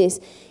careful of this.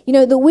 You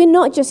know, that we're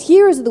not just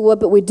hearers of the word,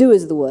 but we're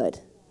doers of the word,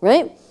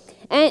 right?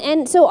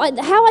 And so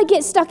how I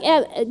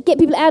get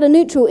people out of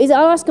neutral is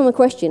I'll ask them a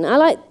question. I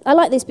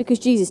like this because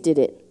Jesus did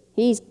it.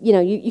 He's, you know,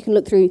 you can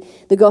look through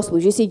the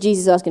Gospels. You see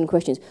Jesus asking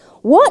questions.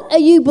 What are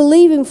you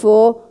believing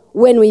for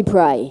when we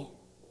pray?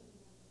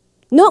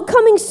 Not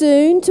coming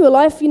soon to a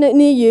life, you know,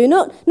 near you,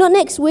 not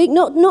next week,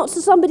 not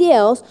to somebody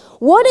else.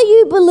 What are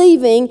you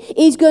believing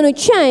is going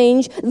to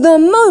change the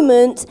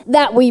moment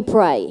that we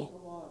pray?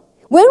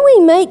 When we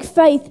make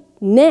faith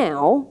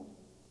now,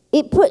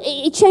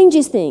 it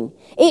changes things.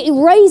 It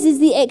raises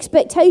the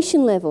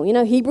expectation level. You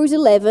know, Hebrews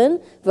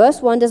 11,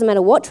 verse 1, doesn't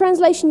matter what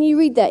translation you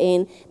read that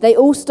in, they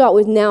all start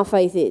with now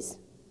faith is.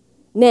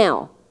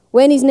 Now.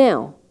 When is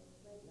now?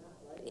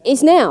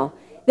 It's now.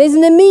 There's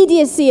an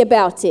immediacy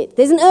about it.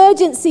 There's an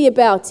urgency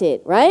about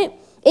it, right?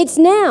 It's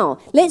now.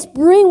 Let's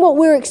bring what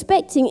we're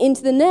expecting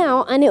into the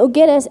now, and it will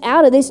get us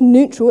out of this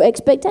neutral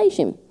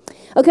expectation.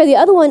 Okay, the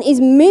other one is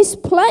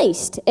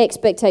misplaced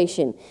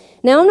expectation.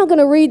 Now, I'm not going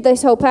to read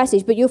this whole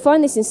passage, but you'll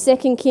find this in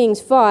 2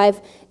 Kings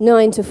 5,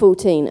 9 to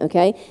 14,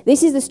 okay?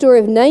 This is the story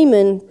of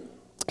Naaman.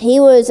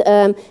 He was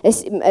an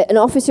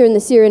officer in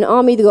the Syrian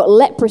army that got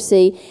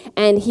leprosy,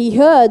 and he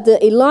heard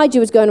that Elijah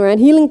was going around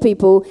healing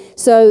people,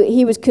 so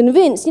he was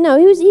convinced, you know,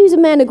 he was a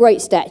man of great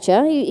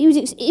stature. He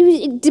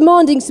was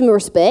demanding some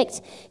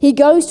respect. He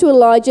goes to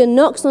Elijah,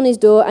 knocks on his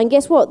door, and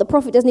guess what? The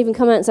prophet doesn't even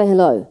come out and say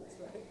hello.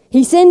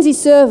 He sends his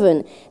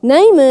servant.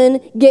 Naaman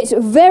gets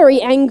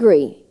very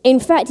angry. In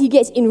fact, he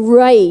gets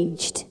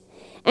enraged.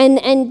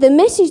 And the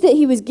message that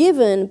he was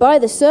given by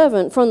the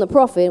servant from the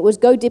prophet was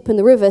go dip in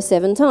the river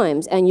 7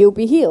 times and you'll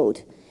be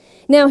healed.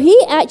 Now,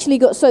 he actually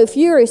got so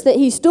furious that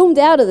he stormed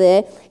out of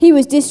there. He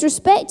was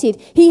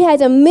disrespected. He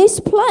had a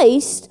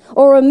misplaced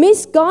or a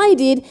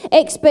misguided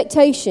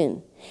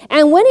expectation.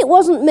 And when it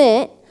wasn't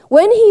met,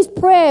 when his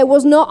prayer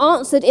was not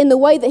answered in the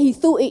way that he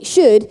thought it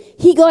should,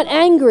 he got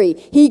angry,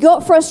 he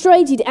got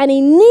frustrated, and he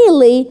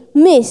nearly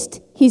missed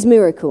his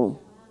miracle.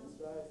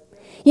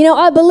 You know,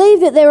 I believe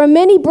that there are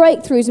many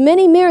breakthroughs,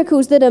 many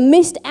miracles that are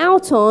missed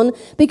out on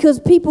because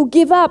people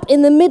give up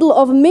in the middle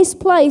of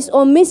misplaced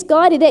or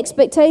misguided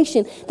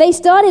expectation. They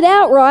started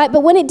out right,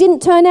 but when it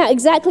didn't turn out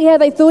exactly how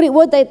they thought it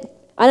would, I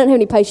don't have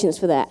any patience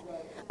for that.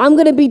 I'm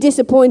going to be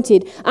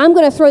disappointed. I'm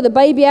going to throw the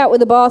baby out with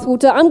the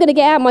bathwater. I'm going to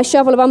get out my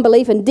shovel of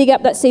unbelief and dig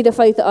up that seed of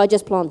faith that I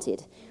just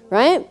planted,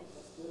 right?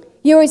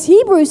 Whereas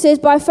Hebrews says,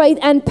 by faith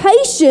and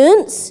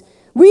patience,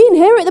 we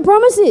inherit the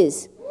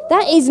promises.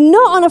 That is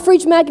not on a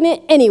fridge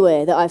magnet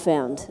anywhere that I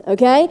found,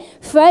 okay?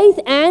 Faith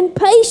and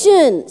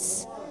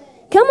patience.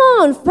 Come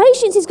on,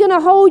 patience is going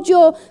to hold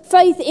your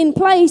faith in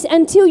place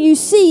until you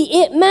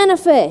see it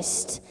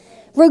manifest,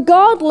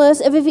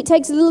 regardless of if it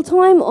takes a little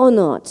time or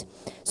not.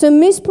 So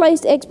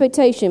misplaced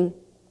expectation.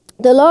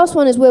 The last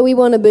one is where we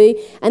want to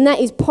be, and that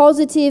is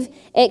positive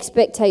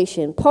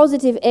expectation.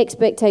 Positive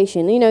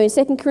expectation. You know, in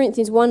 2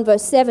 Corinthians 1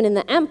 verse 7 in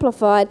the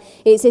Amplified,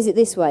 it says it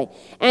this way.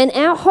 And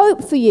our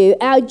hope for you,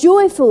 our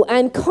joyful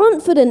and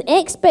confident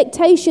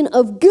expectation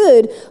of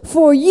good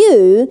for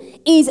you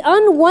is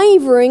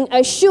unwavering,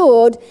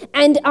 assured,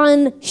 and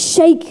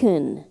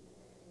unshaken.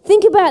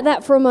 Think about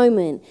that for a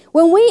moment.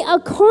 When we are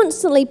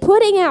constantly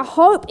putting our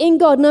hope in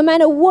God, no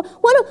matter what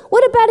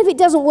about if it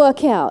doesn't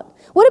work out?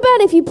 What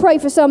about if you pray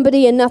for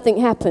somebody and nothing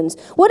happens?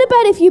 What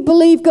about if you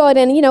believe God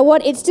and you know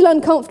what, it's still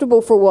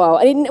uncomfortable for a while?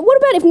 And what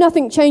about if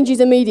nothing changes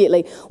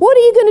immediately? What are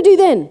you going to do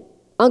then?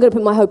 I'm going to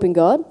put my hope in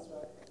God.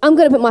 I'm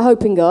going to put my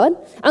hope in God.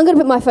 I'm going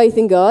to put my faith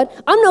in God.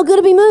 I'm not going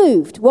to be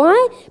moved.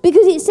 Why?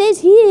 Because it says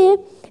here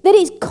that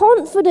it's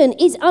confident,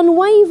 it's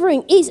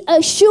unwavering, it's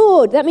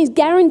assured. That means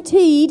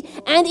guaranteed,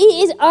 and it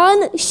is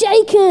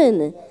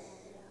unshaken.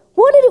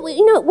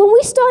 When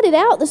we started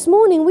out this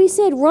morning, we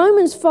said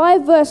Romans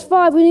 5 verse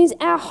 5 means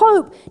our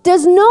hope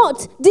does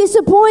not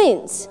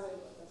disappoint.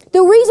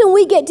 The reason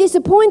we get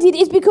disappointed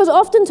is because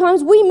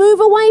oftentimes we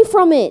move away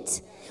from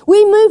it.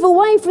 We move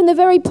away from the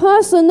very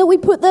person that we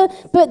put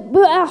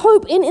our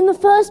hope in the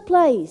first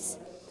place.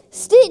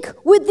 Stick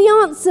with the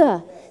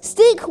answer.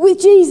 Stick with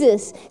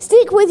Jesus.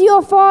 Stick with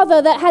your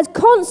Father that has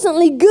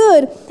constantly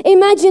good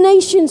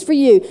imaginations for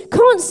you,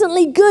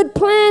 constantly good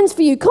plans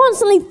for you,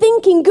 constantly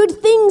thinking good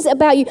things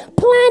about you,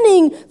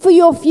 planning for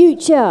your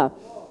future.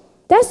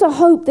 That's a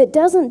hope that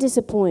doesn't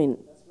disappoint.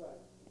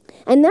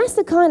 And that's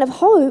the kind of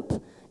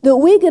hope that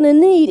we're going to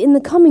need in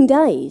the coming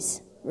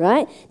days,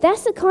 right?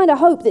 That's the kind of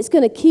hope that's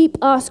going to keep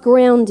us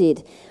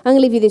grounded. I'm going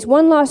to leave you this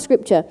one last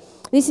scripture.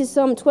 This is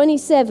Psalm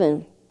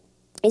 27.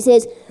 It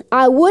says,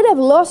 I would have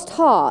lost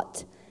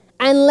heart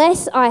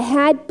unless I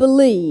had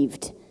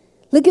believed.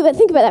 Think about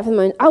that for a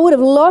moment. I would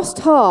have lost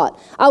heart.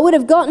 I would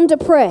have gotten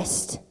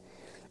depressed.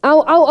 I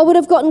would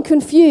have gotten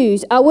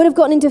confused. I would have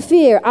gotten into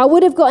fear. I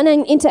would have gotten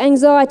into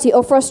anxiety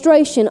or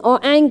frustration or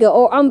anger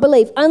or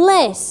unbelief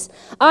unless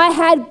I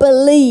had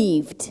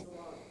believed.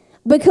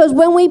 Because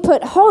when we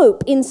put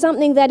hope in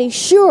something that is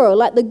sure,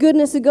 like the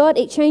goodness of God,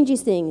 it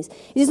changes things.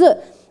 He says,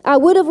 look, I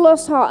would have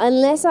lost heart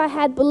unless I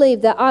had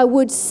believed that I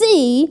would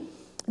see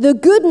the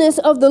goodness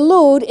of the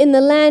Lord in the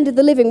land of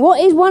the living.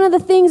 What is one of the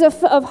things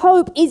of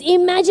hope is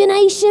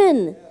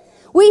imagination.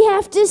 We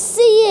have to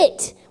see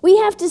it. We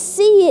have to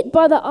see it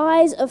by the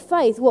eyes of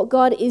faith, what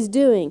God is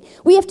doing.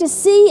 We have to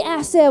see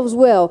ourselves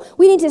well.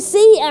 We need to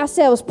see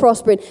ourselves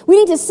prospering. We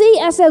need to see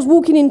ourselves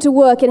walking into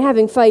work and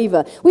having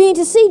favor. We need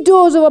to see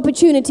doors of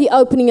opportunity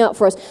opening up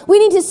for us. We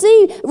need to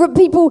see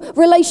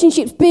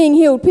relationships being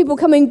healed, people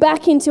coming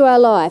back into our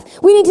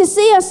life. We need to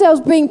see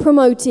ourselves being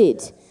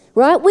promoted,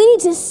 right? We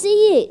need to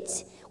see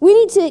it. We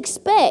need to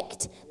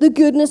expect the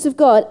goodness of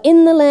God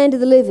in the land of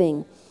the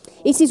living.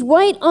 It says,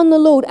 wait on the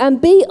Lord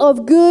and be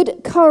of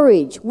good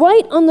courage.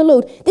 Wait on the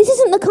Lord. This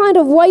isn't the kind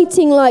of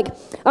waiting like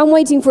I'm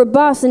waiting for a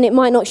bus and it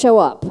might not show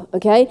up,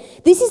 okay?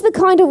 This is the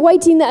kind of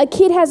waiting that a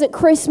kid has at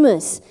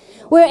Christmas,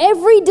 where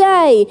every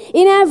day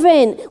in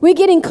Advent, we're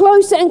getting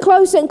closer and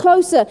closer and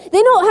closer.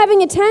 They're not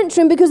having a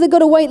tantrum because they've got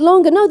to wait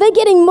longer. No, they're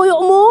getting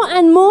more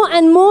and more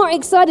and more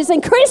excited,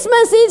 saying,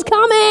 Christmas is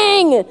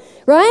coming,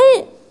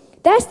 right?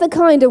 That's the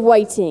kind of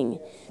waiting.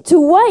 To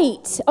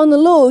wait on the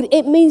Lord,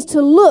 it means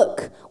to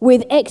look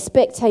with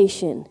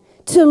expectation.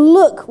 To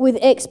look with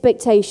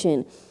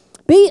expectation.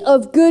 Be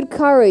of good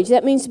courage.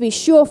 That means to be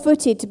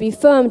sure-footed, to be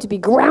firm, to be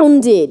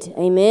grounded.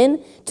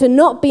 Amen? To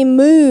not be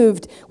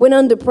moved when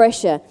under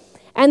pressure.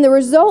 And the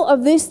result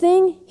of this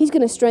thing, he's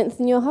going to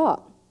strengthen your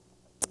heart.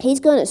 He's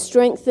going to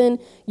strengthen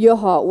your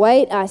heart.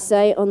 Wait, I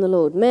say, on the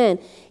Lord. Man,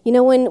 you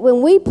know,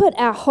 when we put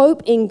our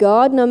hope in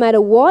God, no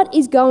matter what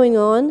is going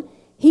on,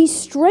 he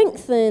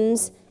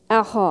strengthens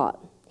our heart.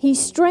 He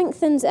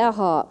strengthens our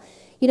heart.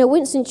 You know,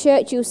 Winston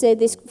Churchill said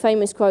this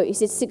famous quote. He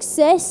said,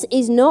 success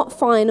is not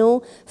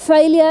final.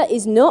 Failure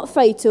is not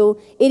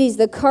fatal. It is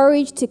the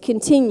courage to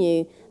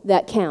continue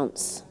that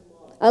counts.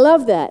 I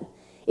love that.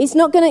 It's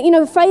not going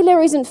to,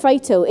 failure isn't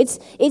fatal.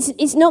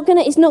 It's not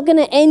going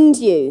to end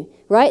you,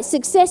 right?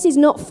 Success is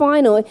not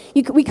final.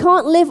 We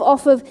can't live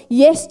off of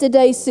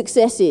yesterday's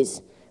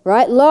successes.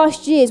 Right?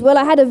 Last year's, well,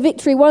 I had a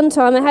victory one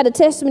time, I had a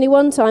testimony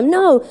one time.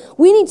 No,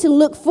 we need to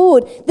look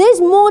forward. There's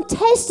more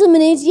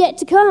testimonies yet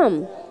to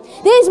come.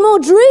 There's more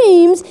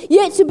dreams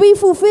yet to be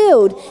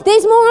fulfilled.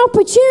 There's more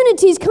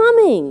opportunities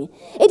coming.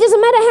 It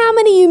doesn't matter how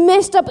many you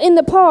messed up in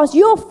the past.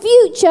 Your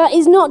future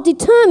is not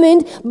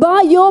determined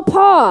by your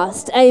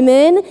past.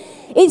 Amen?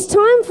 It's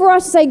time for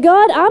us to say,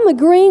 God, I'm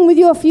agreeing with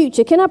your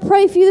future. Can I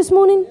pray for you this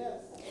morning?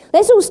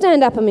 Let's all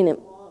stand up a minute.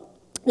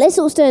 Let's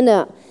all stand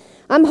up.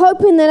 I'm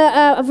hoping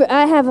that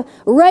I have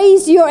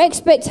raised your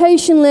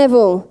expectation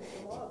level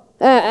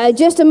for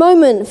just a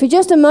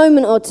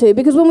moment or two.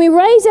 Because when we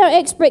raise our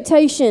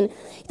expectation,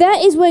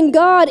 that is when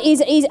God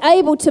is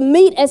able to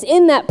meet us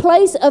in that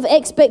place of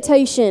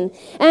expectation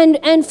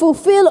and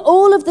fulfill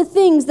all of the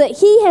things that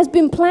he has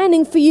been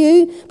planning for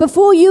you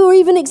before you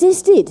even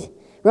existed,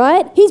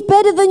 right? He's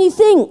better than you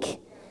think.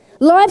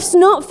 Life's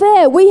not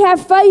fair. We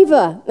have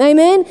favor.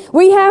 Amen.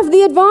 We have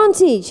the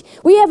advantage.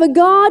 We have a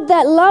God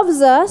that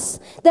loves us,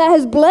 that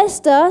has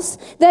blessed us,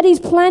 that is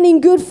planning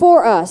good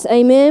for us.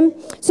 Amen.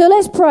 So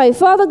let's pray.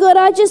 Father God,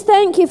 I just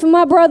thank you for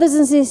my brothers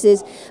and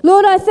sisters.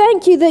 Lord, I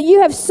thank you that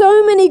you have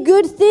so many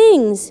good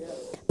things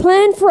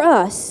planned for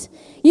us.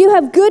 You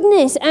have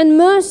goodness and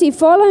mercy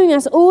following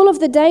us all of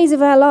the days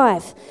of our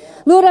life.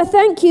 Lord, I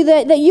thank you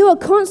that you are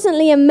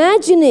constantly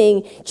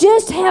imagining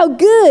just how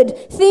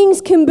good things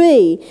can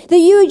be. That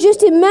you are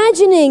just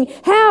imagining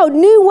how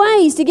new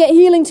ways to get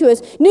healing to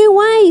us, new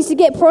ways to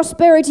get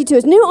prosperity to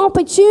us, new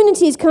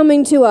opportunities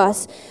coming to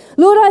us.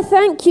 Lord, I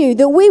thank you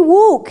that we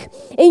walk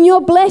in your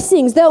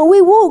blessings, that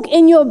we walk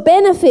in your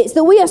benefits,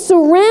 that we are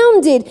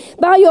surrounded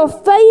by your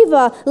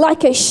favor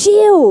like a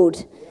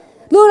shield.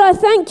 Lord, I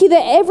thank you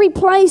that every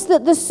place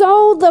that the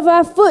sole of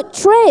our foot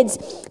treads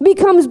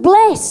becomes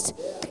blessed.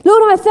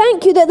 Lord, I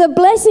thank you that the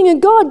blessing of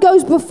God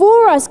goes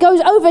before us,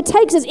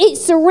 overtakes us, it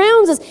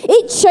surrounds us,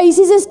 it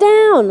chases us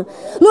down.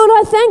 Lord,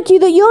 I thank you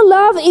that your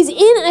love is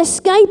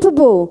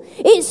inescapable.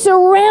 It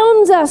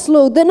surrounds us,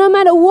 Lord, that no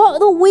matter what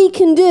that we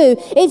can do,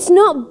 it's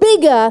not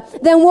bigger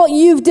than what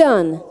you've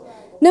done.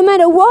 No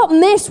matter what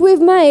mess we've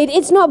made,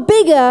 it's not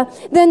bigger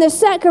than the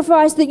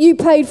sacrifice that you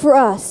paid for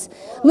us.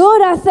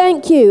 Lord, I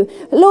thank you.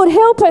 Lord,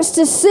 help us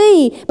to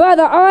see by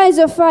the eyes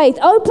of faith.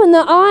 Open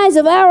the eyes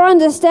of our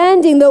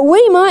understanding that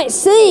we might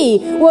see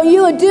what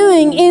you are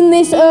doing in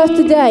this earth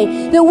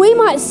today. That we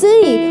might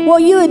see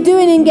what you are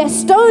doing in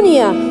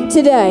Gastonia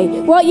today.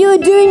 What you are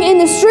doing in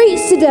the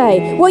streets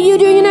today. What you're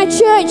doing in our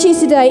churches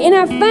today, in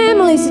our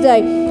families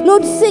today.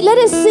 Lord, let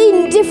us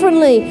see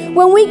differently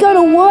when we go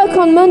to work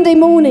on Monday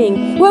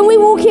morning, when we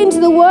walk into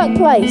the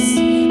workplace,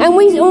 and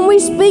when we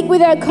speak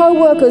with our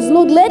co-workers.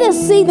 Lord, let us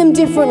see them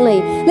differently.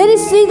 Let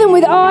us see them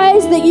with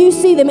eyes that you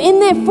see them in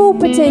their full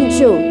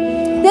potential.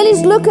 Let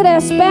us look at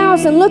our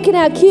spouse and look at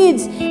our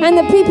kids and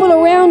the people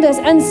around us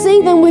and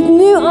see them with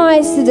new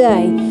eyes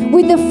today,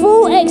 with the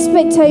full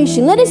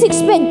expectation. Let us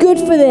expect good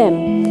for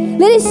them.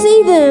 Let us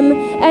see them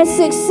as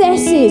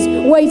successes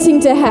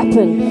waiting to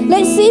happen.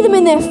 Let's see them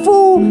in their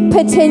full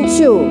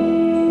potential.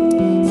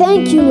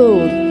 Thank you,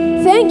 Lord.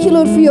 Thank you,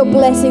 Lord, for your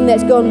blessing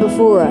that's gone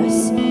before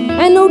us.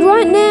 And Lord,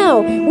 right now,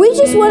 we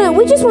just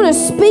want to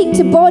speak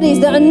to bodies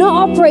that are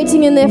not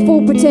operating in their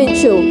full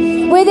potential,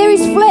 where there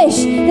is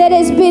flesh that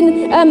has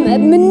been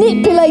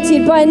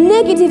manipulated by a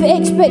negative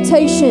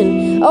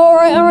expectation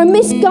or a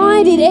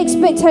misguided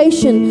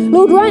expectation.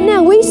 Lord, right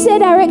now, we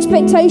set our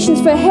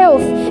expectations for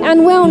health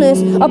and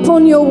wellness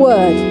upon your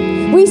word.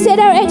 We set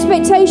our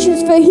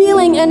expectations for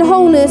healing and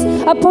wholeness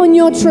upon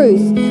your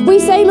truth. We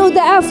say, Lord,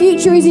 that our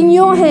future is in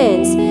your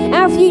hands.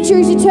 Our future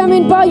is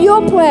determined by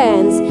your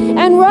plans.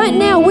 And right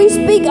now, we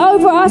speak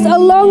over us a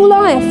long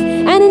life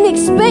and an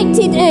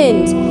expected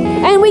end.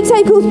 And we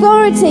take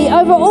authority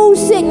over all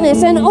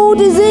sickness and all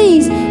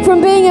disease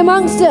from being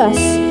amongst us.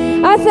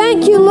 I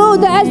thank you, Lord,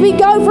 that as we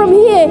go from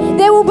here,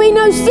 there will be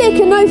no sick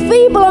and no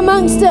feeble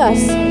amongst us.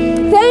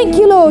 Thank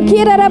you, Lord.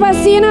 Thank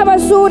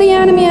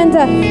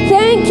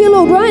you,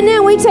 Lord. Right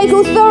now we take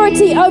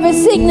authority over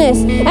sickness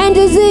and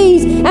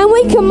disease, and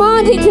we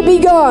command it to be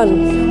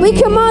gone. We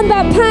command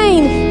that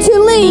pain to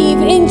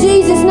leave in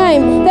Jesus'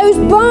 name. Those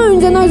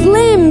bones and those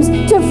limbs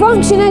to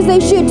function as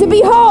they should, to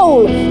be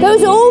whole.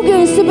 Those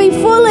organs to be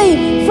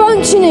fully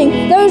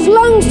functioning. Those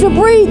lungs to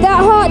breathe,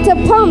 that heart to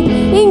pump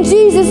in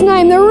Jesus'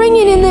 name. The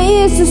ringing in the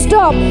ears to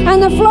stop,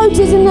 and the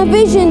floaters in the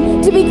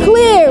vision to be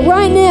clear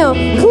right now.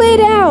 Cleared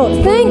out.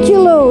 Thank you,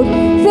 Lord.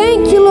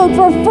 Thank you, Lord,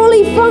 for a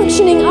fully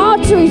functioning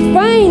arteries,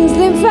 veins,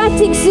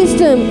 lymphatic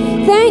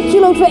system. Thank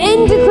you, Lord, for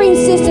endocrine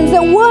systems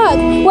that work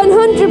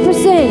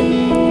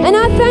 100%. And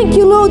I thank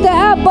you, Lord, that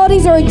our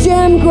bodies are a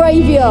germ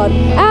graveyard.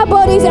 Our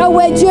bodies are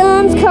where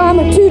germs come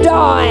to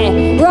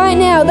die. Right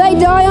now, they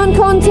die on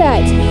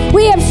contact.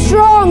 We have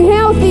strong,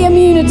 healthy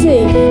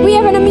immunity. We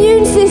have an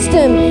immune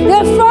system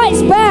that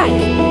fights back,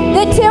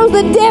 that tells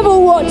the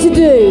devil what to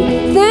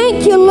do.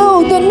 Thank you,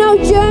 Lord, that no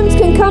germs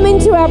can come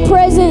into our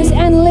presence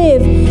and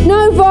live.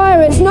 No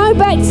virus, no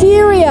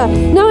bacteria,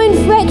 no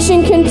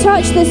infection can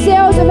touch the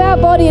cells of our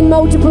body and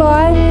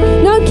multiply.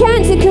 No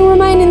cancer can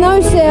remain in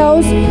those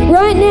cells.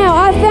 Right now,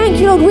 I thank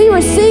you, Lord, we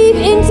receive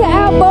into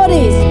our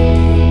bodies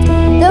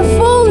the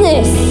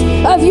fullness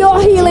of your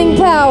healing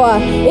power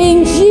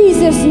in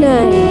Jesus'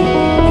 name.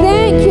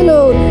 Thank you,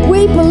 Lord.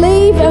 We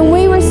believe and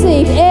we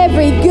receive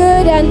every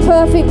good and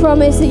perfect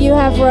promise that you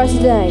have for us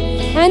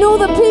today. And all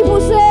the people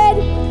say,